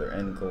see no other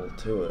end goal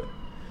to it.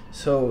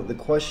 So the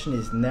question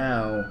is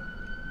now,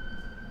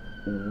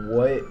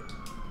 what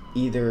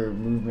either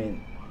movement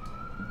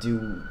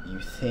do you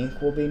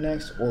think will be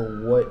next,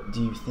 or what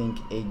do you think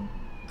a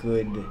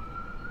good,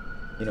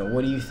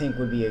 what do you think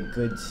would be a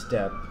good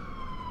step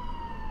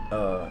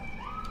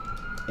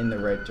in the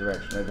right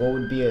direction? Like, what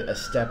would be a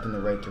step in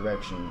the right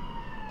direction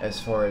as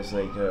far as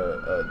like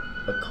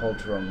a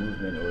cultural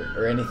movement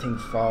or anything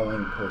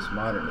following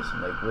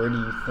postmodernism? Like, where do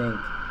you think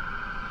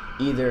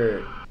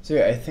either... So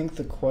yeah, I think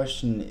the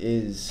question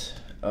is,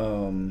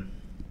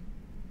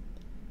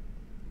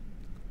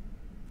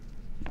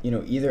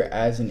 either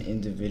as an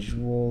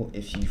individual,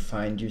 if you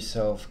find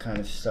yourself kind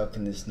of stuck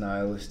in this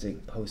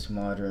nihilistic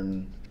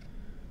postmodern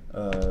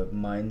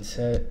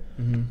mindset,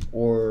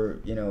 or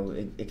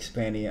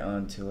expanding it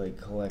onto like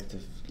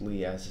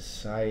collectively as a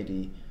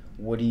society,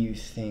 what do you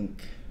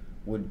think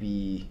would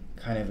be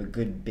kind of a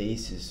good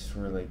basis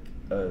for like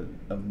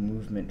a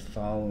movement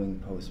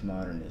following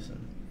postmodernism?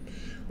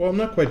 Well, I'm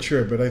not quite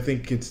sure, but I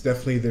think it's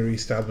definitely the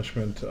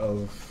reestablishment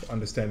of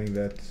understanding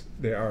that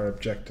there are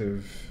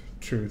objective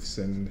truths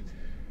and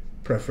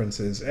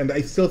preferences, and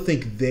I still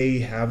think they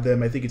have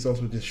them. I think it's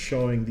also just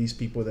showing these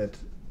people that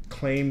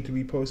claim to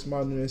be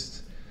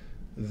postmodernists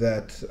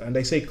that, and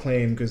I say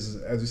claim because,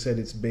 as you said,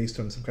 it's based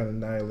on some kind of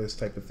nihilist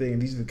type of thing,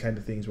 and these are the kind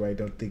of things where I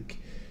don't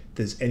think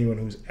there's anyone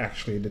who's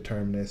actually a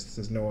determinist.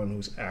 There's no one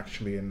who's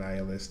actually a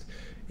nihilist.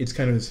 It's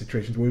kind of the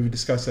situations where we've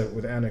discussed that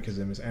with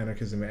anarchism. Is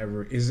anarchism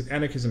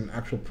an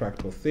actual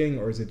practical thing,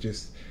 or is it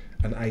just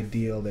an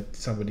ideal that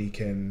somebody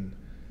can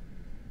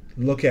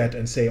look at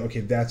and say,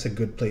 okay, that's a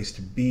good place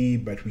to be,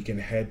 but we can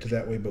head to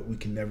that way, but we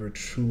can never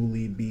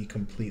truly be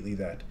completely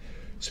that.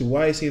 So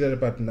why I say that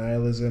about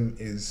nihilism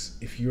is,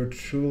 if you're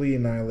truly a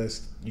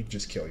nihilist, you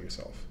just kill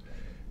yourself.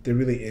 There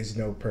really is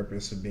no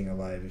purpose of being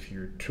alive if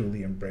you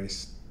truly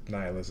embrace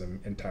nihilism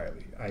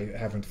entirely. I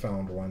haven't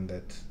found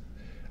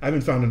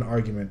an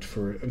argument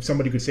for...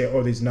 Somebody could say,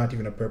 oh, there's not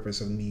even a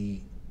purpose of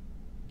me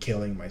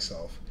killing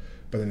myself.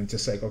 But then it's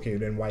just like, okay,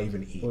 then why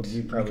even eat? Well,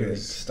 you probably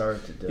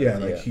starve to death. Yeah,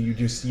 like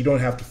you don't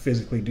have to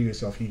physically do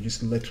yourself. You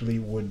just literally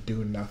would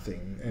do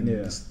nothing and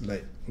just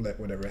let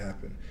whatever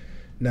happen.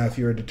 Now, if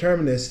you're a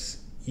determinist,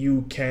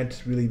 you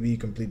can't really be a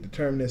complete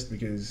determinist,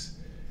 because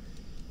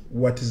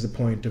what is the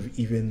point of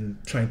even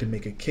trying to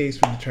make a case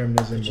for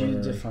determinism? Could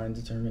you define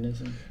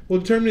determinism?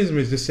 Well, determinism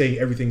is just saying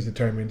everything's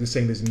determined, just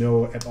saying there's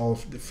no at all,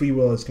 the free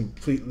will is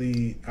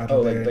completely out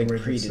of there. Like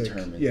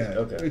predetermined. Like, yeah,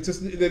 okay. It's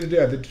just,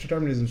 the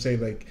determinism say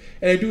like,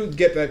 and I do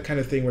get that kind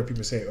of thing where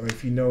people say, oh,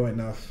 if you know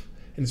enough,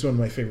 and it's one of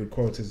my favorite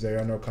quotes, is there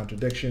are no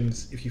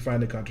contradictions. If you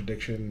find a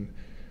contradiction,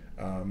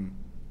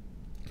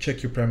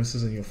 check your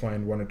premises and you'll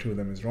find one or two of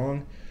them is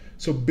wrong.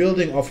 So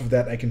building off of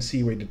that, I can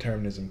see where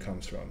determinism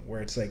comes from,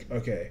 where it's like,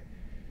 okay,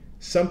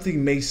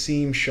 something may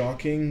seem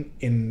shocking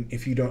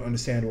if you don't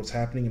understand what's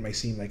happening. It might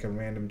seem like a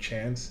random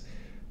chance.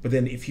 But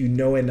then if you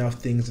know enough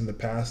things in the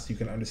past, you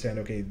can understand,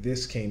 okay,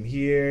 this came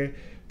here,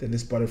 then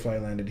this butterfly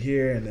landed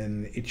here, and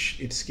then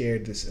it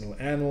scared this little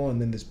animal, and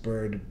then this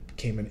bird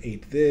came and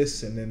ate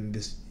this, and then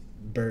this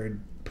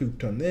bird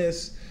pooped on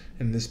this,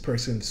 and this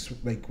person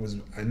was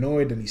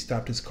annoyed and he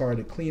stopped his car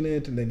to clean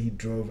it, and then he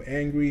drove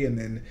angry, and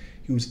then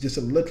he was just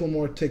a little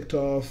more ticked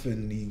off,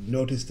 and he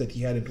noticed that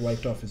he hadn't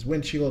wiped off his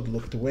windshield,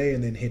 looked away,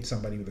 and then hit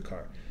somebody with a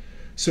car.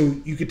 So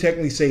you could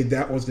technically say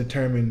that was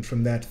determined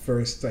from that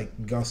first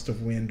gust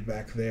of wind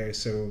back there.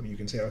 So you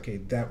can say, okay,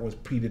 that was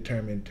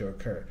predetermined to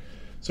occur.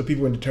 So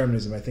people in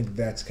determinism, I think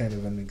that's kind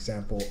of an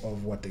example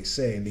of what they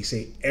say, and they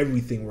say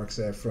everything works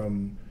there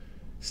from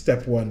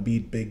step one, be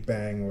it Big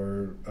Bang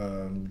or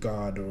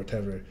God or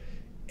whatever.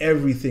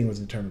 Everything was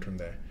determined from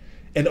there.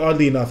 And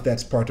oddly enough,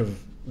 that's part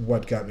of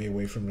what got me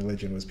away from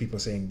religion, was people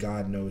saying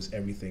God knows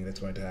everything that's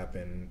going to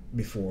happen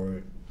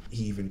before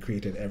he even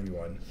created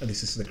everyone. At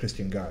least this is the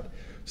Christian God.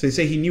 So they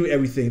say he knew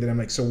everything. Then I'm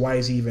like, so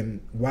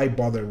why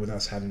bother with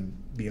us having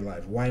be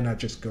alive? Why not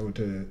just go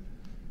to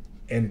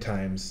end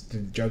times, to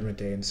judgment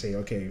day, and say,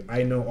 okay,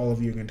 I know all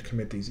of you are going to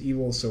commit these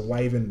evils, so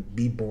why even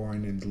be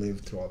born and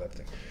live through all that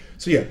thing?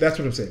 So yeah, that's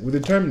what I'm saying. With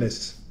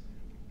determinists,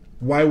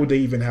 why would they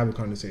even have a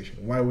conversation?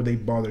 Why would they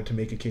bother to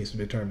make a case for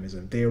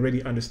determinism? They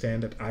already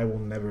understand that I will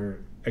never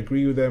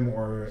agree with them,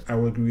 or I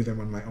will agree with them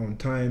on my own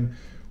time.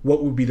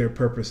 What would be their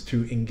purpose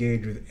to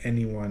engage with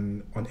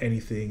anyone on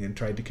anything and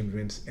try to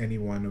convince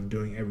anyone of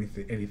doing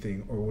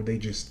anything, or would they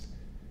just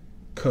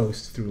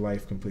coast through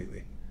life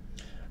completely?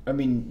 I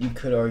mean, you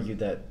could argue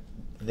that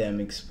them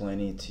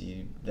explaining it to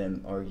you,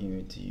 them arguing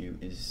it to you,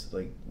 is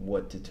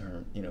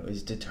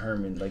is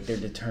determined. Like, they're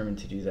determined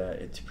to do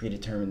that. It's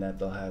predetermined that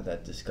they'll have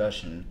that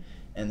discussion,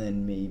 and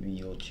then maybe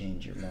you'll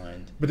change your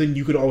mind. But then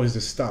you could always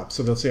just stop.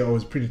 So they'll say, oh,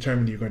 it's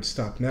predetermined, you're going to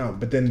stop now.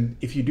 But then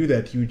if you do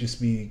that, you would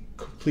just be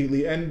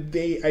completely... And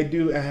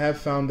I have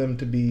found them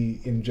to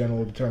be, in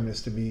general,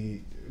 determinists to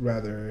be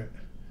rather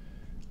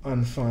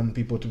unfun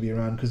people to be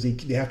around because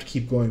they have to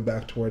keep going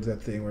back towards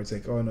that thing where it's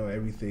like, oh no,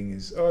 everything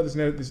is, oh, there's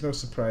no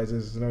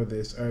surprises, there's no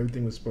this,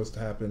 everything was supposed to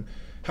happen.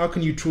 How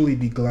can you truly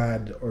be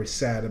glad or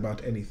sad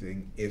about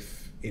anything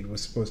if it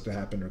was supposed to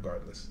happen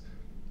regardless?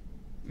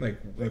 Like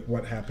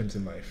what happens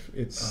in life?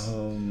 It's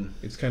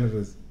kind of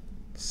a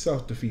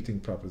self-defeating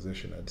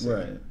proposition, I'd say.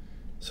 Right.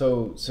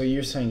 So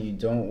you're saying you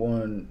don't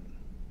want.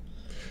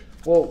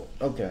 Well,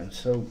 okay,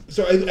 so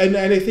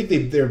I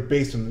think they're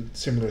based on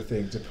similar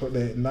things.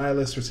 The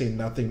nihilists would say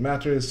nothing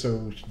matters, so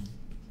we should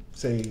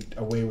say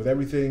away with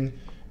everything,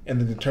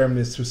 and the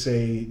determinists who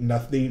say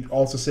nothing. They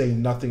also say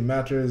nothing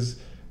matters.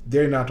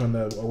 They're not on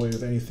the away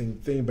with anything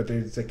thing, but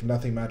it's like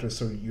nothing matters,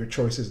 so your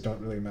choices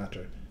don't really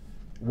matter.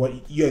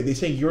 They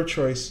say your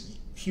choice,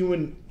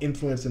 human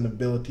influence and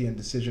ability and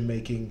decision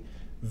making,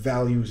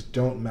 values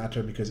don't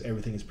matter because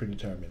everything is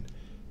predetermined.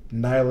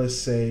 Nihilists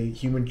say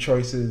human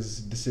choices,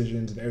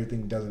 decisions, and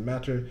everything doesn't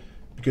matter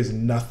because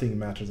nothing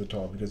matters at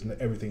all, because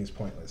everything is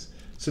pointless.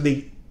 So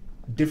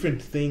different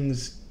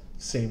things,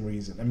 same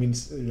reason. I mean,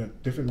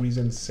 different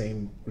reasons,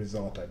 same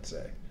result, I'd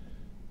say,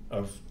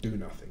 of do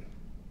nothing.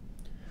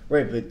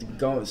 Right, but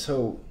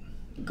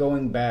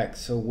going back,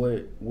 so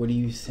what do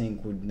you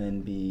think would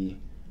then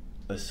be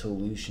a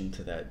solution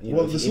to that?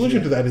 The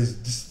solution to that is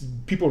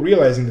just people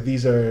realizing that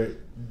these are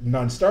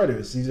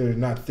non-starters. These are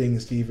not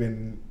things to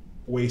even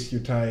waste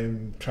your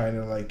time trying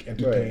to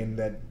entertain. Right.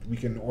 That we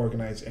can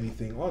organize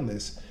anything on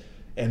this,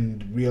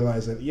 and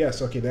realize that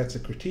yes, okay, that's a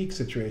critique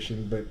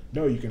situation, but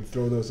no, you can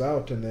throw those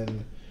out, and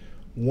then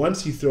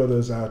once you throw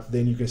those out,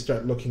 then you can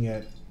start looking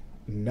at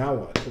now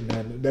what, and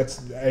then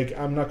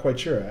I'm not quite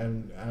sure.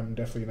 I'm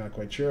definitely not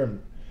quite sure.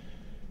 I'm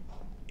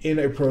in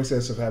a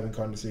process of having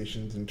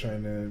conversations and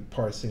trying to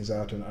parse things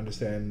out and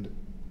understand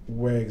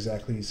where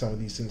exactly some of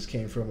these things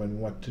came from and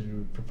what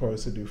to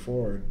propose to do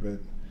forward, but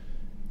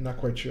not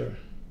quite sure.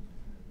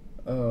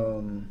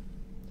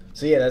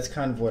 So yeah, that's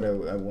kind of what I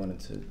wanted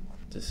to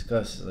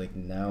discuss, is like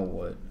now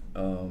what,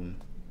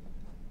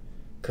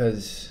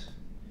 because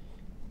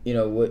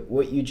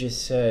what you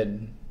just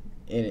said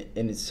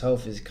in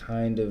itself is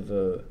kind of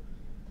a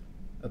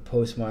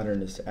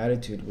postmodernist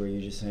attitude where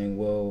you're just saying,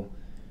 well,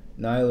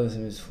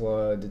 nihilism is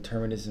flawed,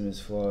 determinism is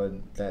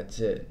flawed, that's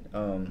it.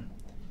 I'm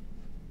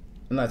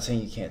not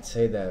saying you can't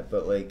say that,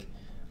 but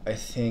I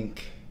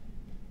think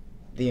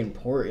the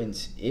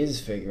importance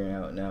is figuring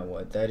out now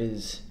what that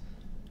is.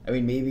 I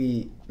mean,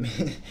 maybe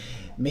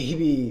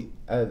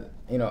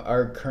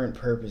our current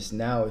purpose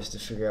now is to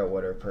figure out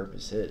what our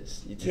purpose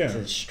is,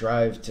 to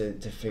strive to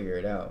figure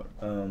it out.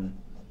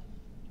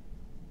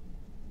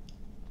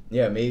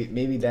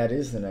 Maybe that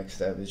is the next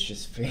step. It's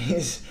just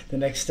the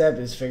next step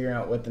is figuring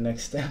out what the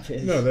next step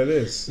is. No, that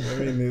is. I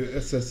mean,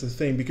 that's the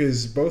thing,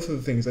 because both of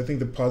the things, I think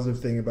the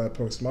positive thing about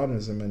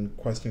postmodernism and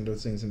questioning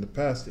those things in the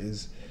past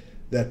is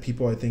that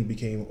people, I think,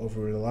 became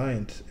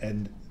over-reliant,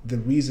 and the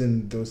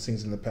reason those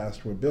things in the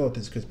past were built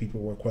is because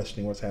people were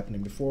questioning what's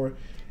happening before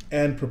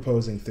and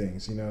proposing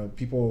things.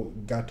 People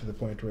got to the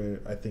point where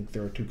I think they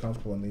were too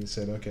comfortable, and they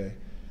said, okay,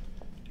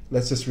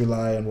 let's just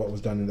rely on what was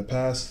done in the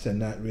past and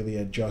not really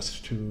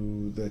adjust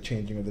to the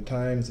changing of the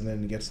times. And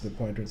then it gets to the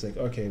point where it's like,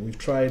 okay, we've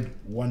tried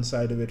one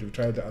side of it, we've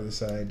tried the other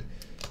side.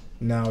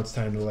 Now it's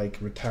time to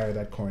retire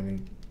that coin.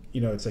 And,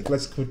 it's like,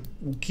 let's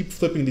keep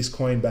flipping this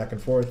coin back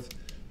and forth.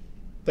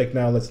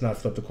 Now let's not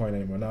flip the coin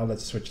anymore. Now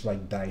let's switch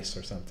dice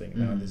or something.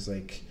 Now there's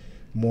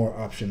more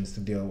options to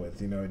deal with.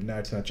 Now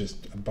it's not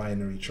just a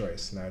binary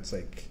choice. Now it's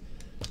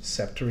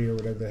septery or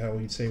whatever the hell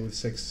you'd say with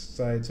 6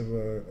 sides of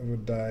a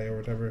die or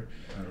whatever.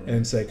 And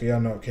it's okay,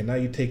 now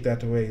you take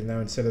that away. Now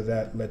instead of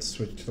that, let's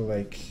switch to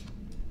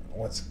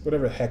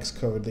whatever hex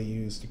code they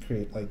use to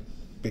create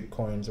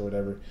bitcoins or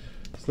whatever.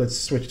 So let's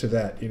switch to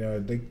that.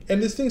 And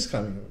there's things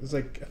coming. It's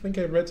I think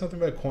I read something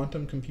about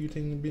quantum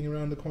computing being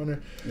around the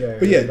corner.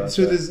 Yeah,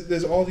 so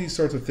there's all these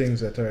sorts of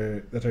things that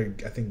are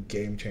I think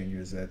game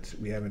changers that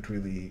we haven't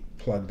really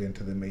plugged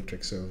into the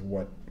matrix of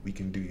what we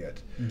can do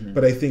yet. Mm-hmm.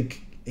 But I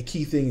think a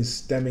key thing is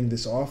stemming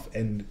this off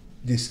and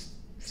just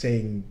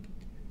saying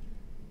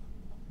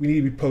we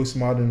need to be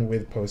postmodern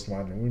with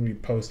postmodern. We need to be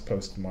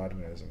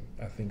postmodernism.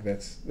 I think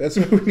that's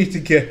what we need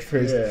to get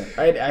first. Yeah,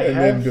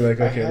 then be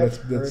okay, let's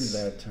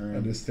that term.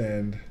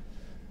 Understand.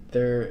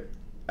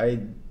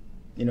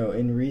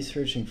 In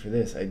researching for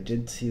this, I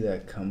did see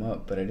that come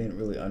up, but I didn't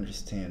really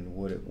understand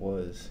what it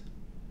was.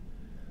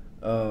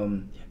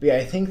 But yeah,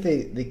 I think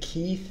the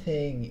key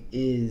thing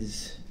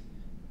is,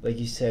 like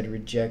you said,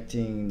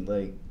 rejecting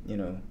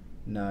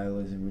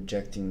nihilism,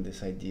 rejecting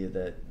this idea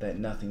that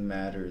nothing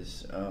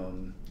matters.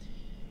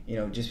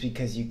 Just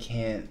because you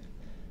can't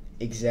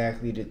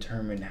exactly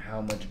determine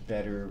how much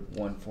better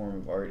one form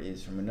of art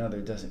is from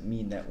another doesn't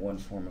mean that one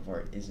form of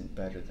art isn't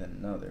better than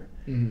another.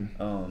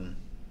 Mm-hmm.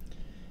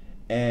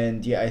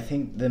 And yeah, I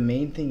think the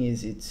main thing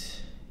is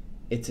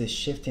it's a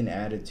shift in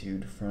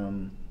attitude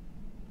from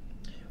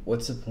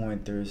what's the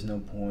point, there is no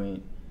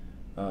point,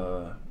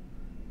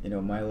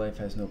 my life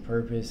has no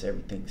purpose,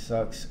 everything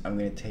sucks, I'm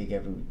going to take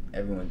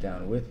everyone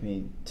down with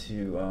me,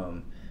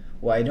 to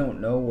well, I don't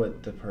know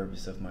what the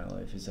purpose of my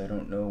life is. I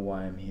don't know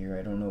why I'm here.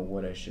 I don't know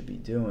what I should be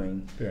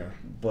doing. Yeah.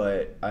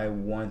 But I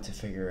want to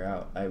figure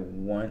out. I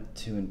want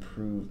to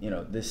improve.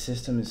 This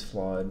system is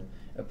flawed.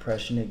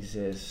 Oppression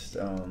exists.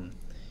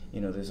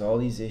 There's all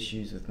these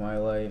issues with my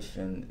life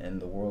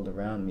and the world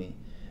around me.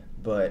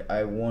 But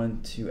I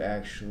want to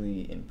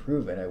actually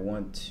improve it. I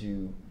want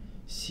to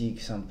seek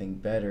something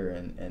better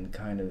and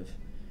kind of,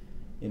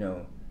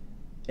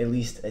 at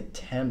least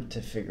attempt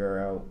to figure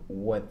out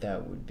what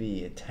that would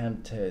be.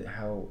 Attempt to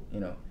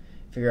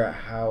figure out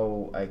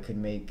how I could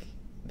make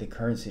the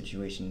current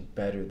situation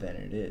better than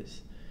it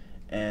is.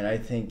 And I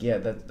think,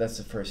 that's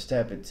the first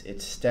step.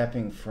 It's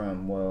stepping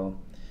from, well,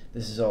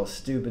 this is all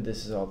stupid,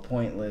 this is all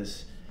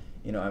pointless,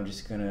 I'm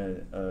just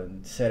gonna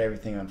set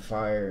everything on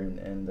fire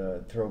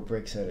and throw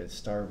bricks at a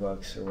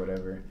Starbucks or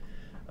whatever,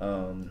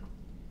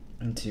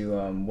 into,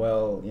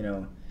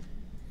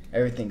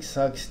 everything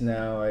sucks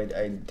now,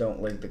 I don't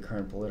like the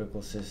current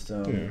political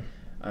system,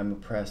 I'm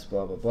oppressed,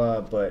 blah, blah, blah,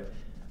 but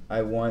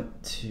I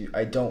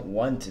don't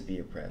want to be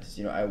oppressed,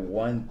 I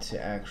want to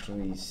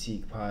actually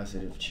seek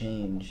positive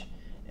change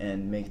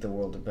and make the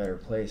world a better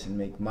place and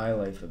make my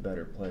life a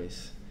better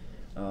place.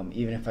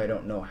 Even if I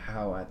don't know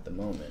how at the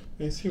moment.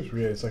 It seems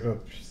weird. It's like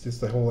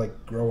just the whole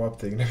like grow up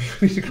thing. Everybody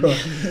needs to grow up.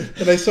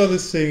 And I saw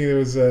this thing. It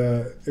was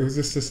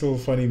just this little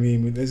funny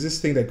meme. There's this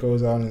thing that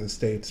goes on in the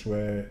States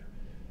where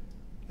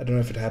I don't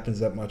know if it happens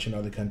that much in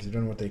other countries. I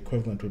don't know what the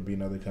equivalent would be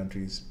in other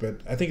countries,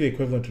 but I think the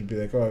equivalent would be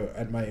like, oh,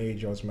 at my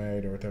age I was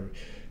married or whatever.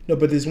 No,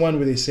 but there's one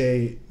where they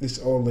say this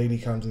old lady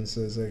comes and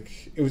says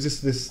like it was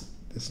just this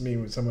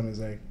meme where someone is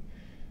like,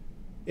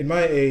 in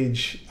my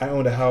age, I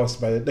owned a house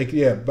back in the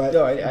day.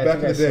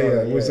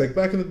 It was like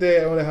back in the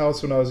day, I owned a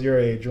house when I was your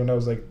age, when I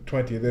was like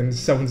 20. Then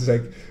someone's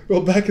like,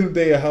 well, back in the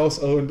day, a house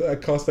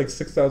cost like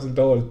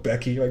 $6,000.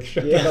 Becky, like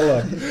shut the hell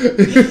up.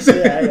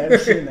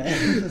 I've seen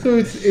that. So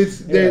it's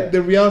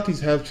the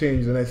realities have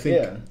changed, and I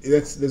think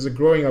there's a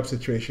growing up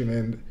situation,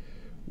 and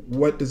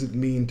what does it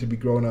mean to be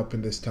grown up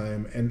in this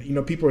time? And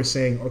people are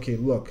saying, okay,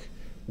 look,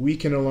 we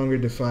can no longer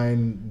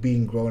define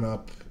being grown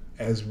up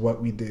as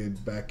what we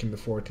did back in the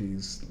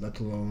 40s, let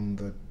alone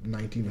the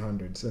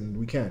 1900s, and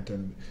we can't.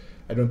 And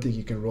I don't think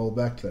you can roll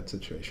back to that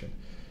situation.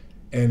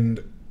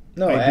 And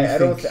no, I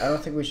don't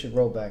think we should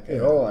roll back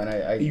at all. And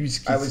I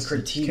would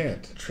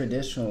critique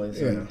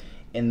traditionalism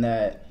in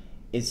that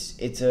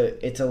it's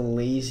a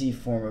lazy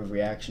form of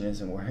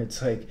reactionism where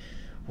it's like,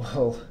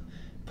 well,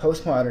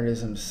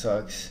 postmodernism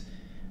sucks,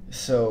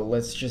 so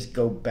let's just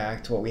go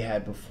back to what we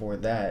had before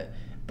that.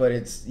 But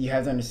you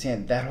have to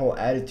understand that whole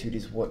attitude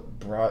is what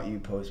brought you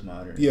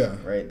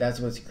postmodernism, right?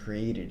 That's what's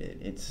created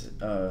it.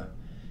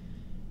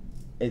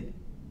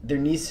 There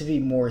needs to be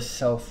more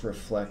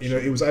self-reflection.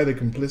 It was either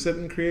complicit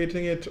in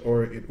creating it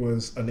or it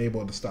was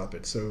unable to stop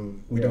it. So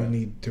we don't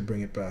need to bring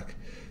it back.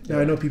 Now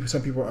I know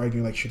some people are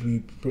arguing like, should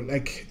we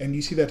and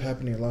you see that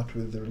happening a lot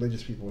with the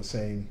religious people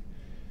saying,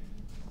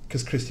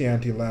 because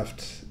Christianity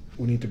left,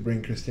 we need to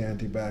bring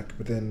Christianity back,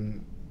 but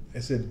then I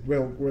said,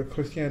 well, where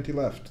Christianity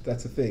left,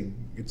 that's a thing.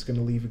 It's going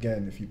to leave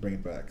again if you bring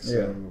it back.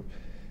 So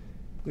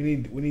we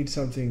need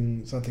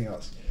something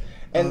else.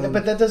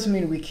 But that doesn't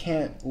mean we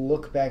can't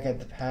look back at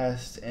the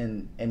past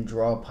and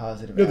draw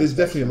positive. No, there's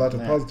definitely a lot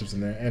of positives in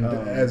there, and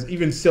as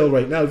even still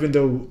right now, even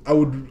though I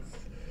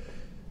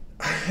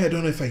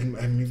don't know if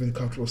I'm even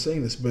comfortable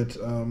saying this, but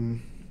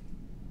I'm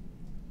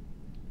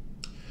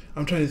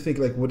trying to think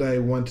like, would I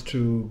want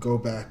to go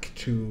back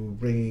to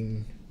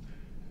bringing?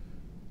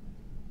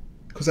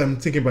 Because I'm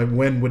thinking about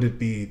when would it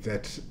be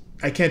that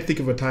I can't think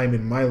of a time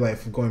in my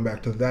life of going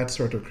back to that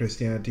sort of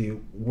Christianity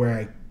where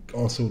I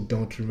also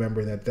don't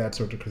remember that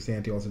sort of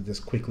Christianity also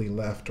just quickly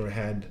left or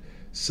had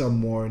some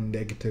more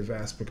negative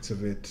aspects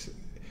of it,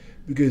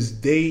 because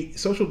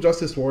social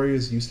justice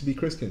warriors used to be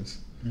Christians.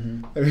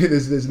 Mm-hmm. I mean,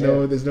 there's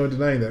no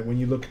denying that when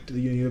you look at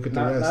the rest.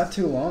 Not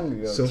too long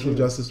ago, social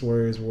justice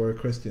warriors were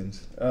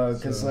Christians.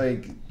 Because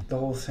like the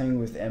whole thing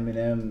with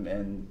Eminem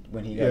and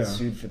when he got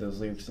sued for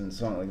those lyrics in the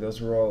song, like those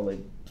were all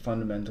like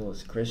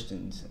fundamentalist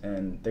Christians,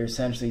 and they're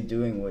essentially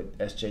doing what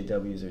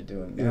SJWs are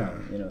doing now.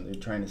 They're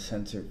trying to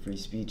censor free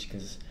speech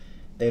because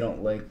they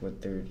don't like what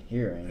they're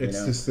hearing.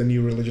 It's just the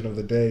new religion of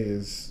the day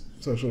is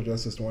social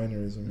justice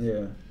winerism.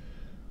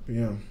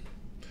 Yeah.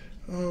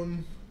 But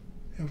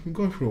we've been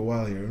going for a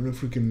while here. I don't know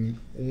if we can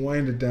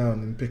wind it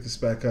down and pick this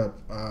back up.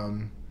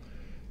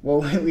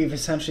 Well, we've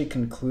essentially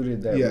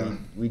concluded that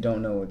we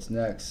don't know what's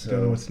next. So.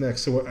 Don't know what's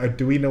next. So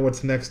do we know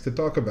what's next to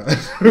talk about?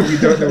 We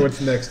don't know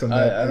what's next on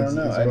that. I don't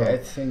know. Well.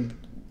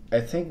 I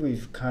think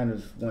we've kind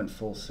of went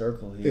full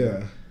circle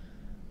here.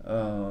 Yeah.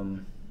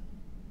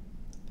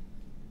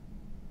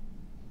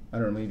 I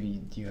don't know.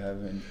 Maybe do you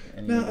have any?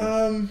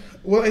 No.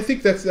 Well, I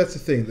think that's the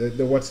thing.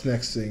 The what's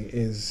next thing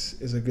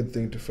is a good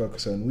thing to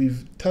focus on.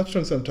 We've touched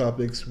on some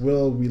topics.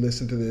 We'll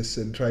re-listen to this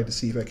and try to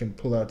see if I can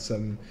pull out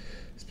some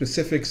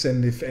specifics,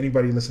 and if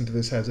anybody listening to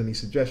this has any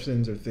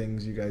suggestions or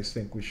things you guys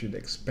think we should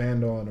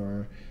expand on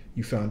or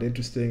you found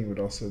interesting, would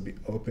also be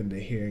open to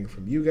hearing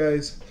from you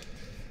guys.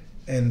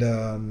 And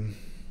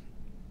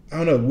I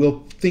don't know.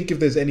 We'll think if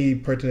there's any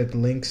pertinent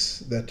links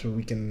that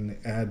we can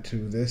add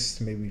to this,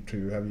 maybe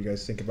to have you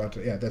guys think about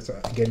it. Yeah, that's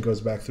again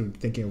goes back through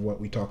thinking of what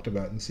we talked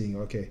about and seeing.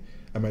 Okay,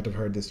 I might have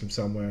heard this from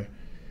somewhere.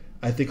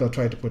 I think I'll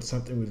try to put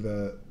something with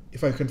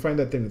if I can find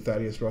that thing with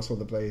Thaddeus Russell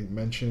that I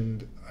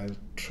mentioned. I'll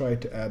try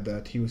to add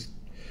that. He was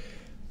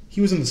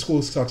in the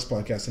School Talks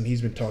podcast, and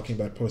he's been talking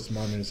about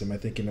postmodernism, I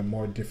think, in a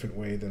more different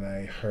way than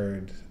I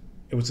heard.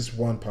 It was just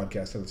one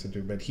podcast I listened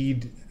to, but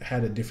he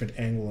had a different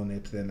angle on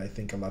it than I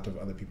think a lot of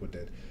other people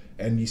did.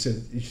 And you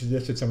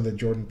suggested some of the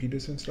Jordan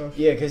Peterson stuff.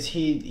 Yeah, because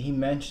he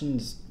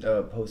mentions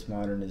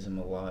postmodernism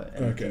a lot,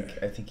 and Okay.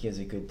 I think he has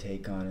a good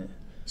take on it.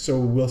 So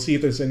we'll see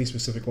if there's any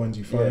specific ones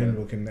you find. Yeah.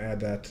 We can add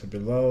that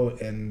below.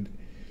 And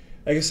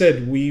like I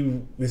said,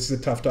 this is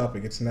a tough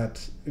topic. It's not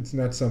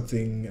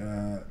something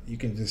you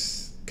can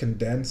just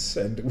condense.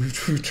 And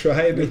we've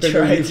tried.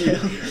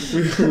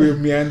 We're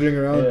meandering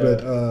around, Yeah.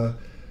 but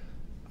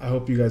I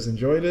hope you guys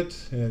enjoyed it.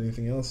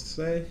 Anything else to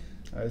say?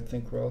 I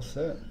think we're all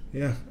set.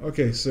 Yeah.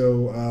 Okay.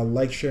 So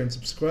like, share, and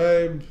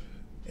subscribe.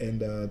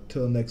 And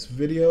till next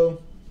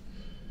video.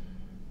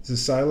 This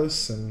is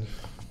Silas, and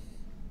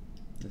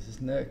This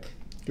is Nick.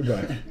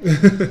 goodbye.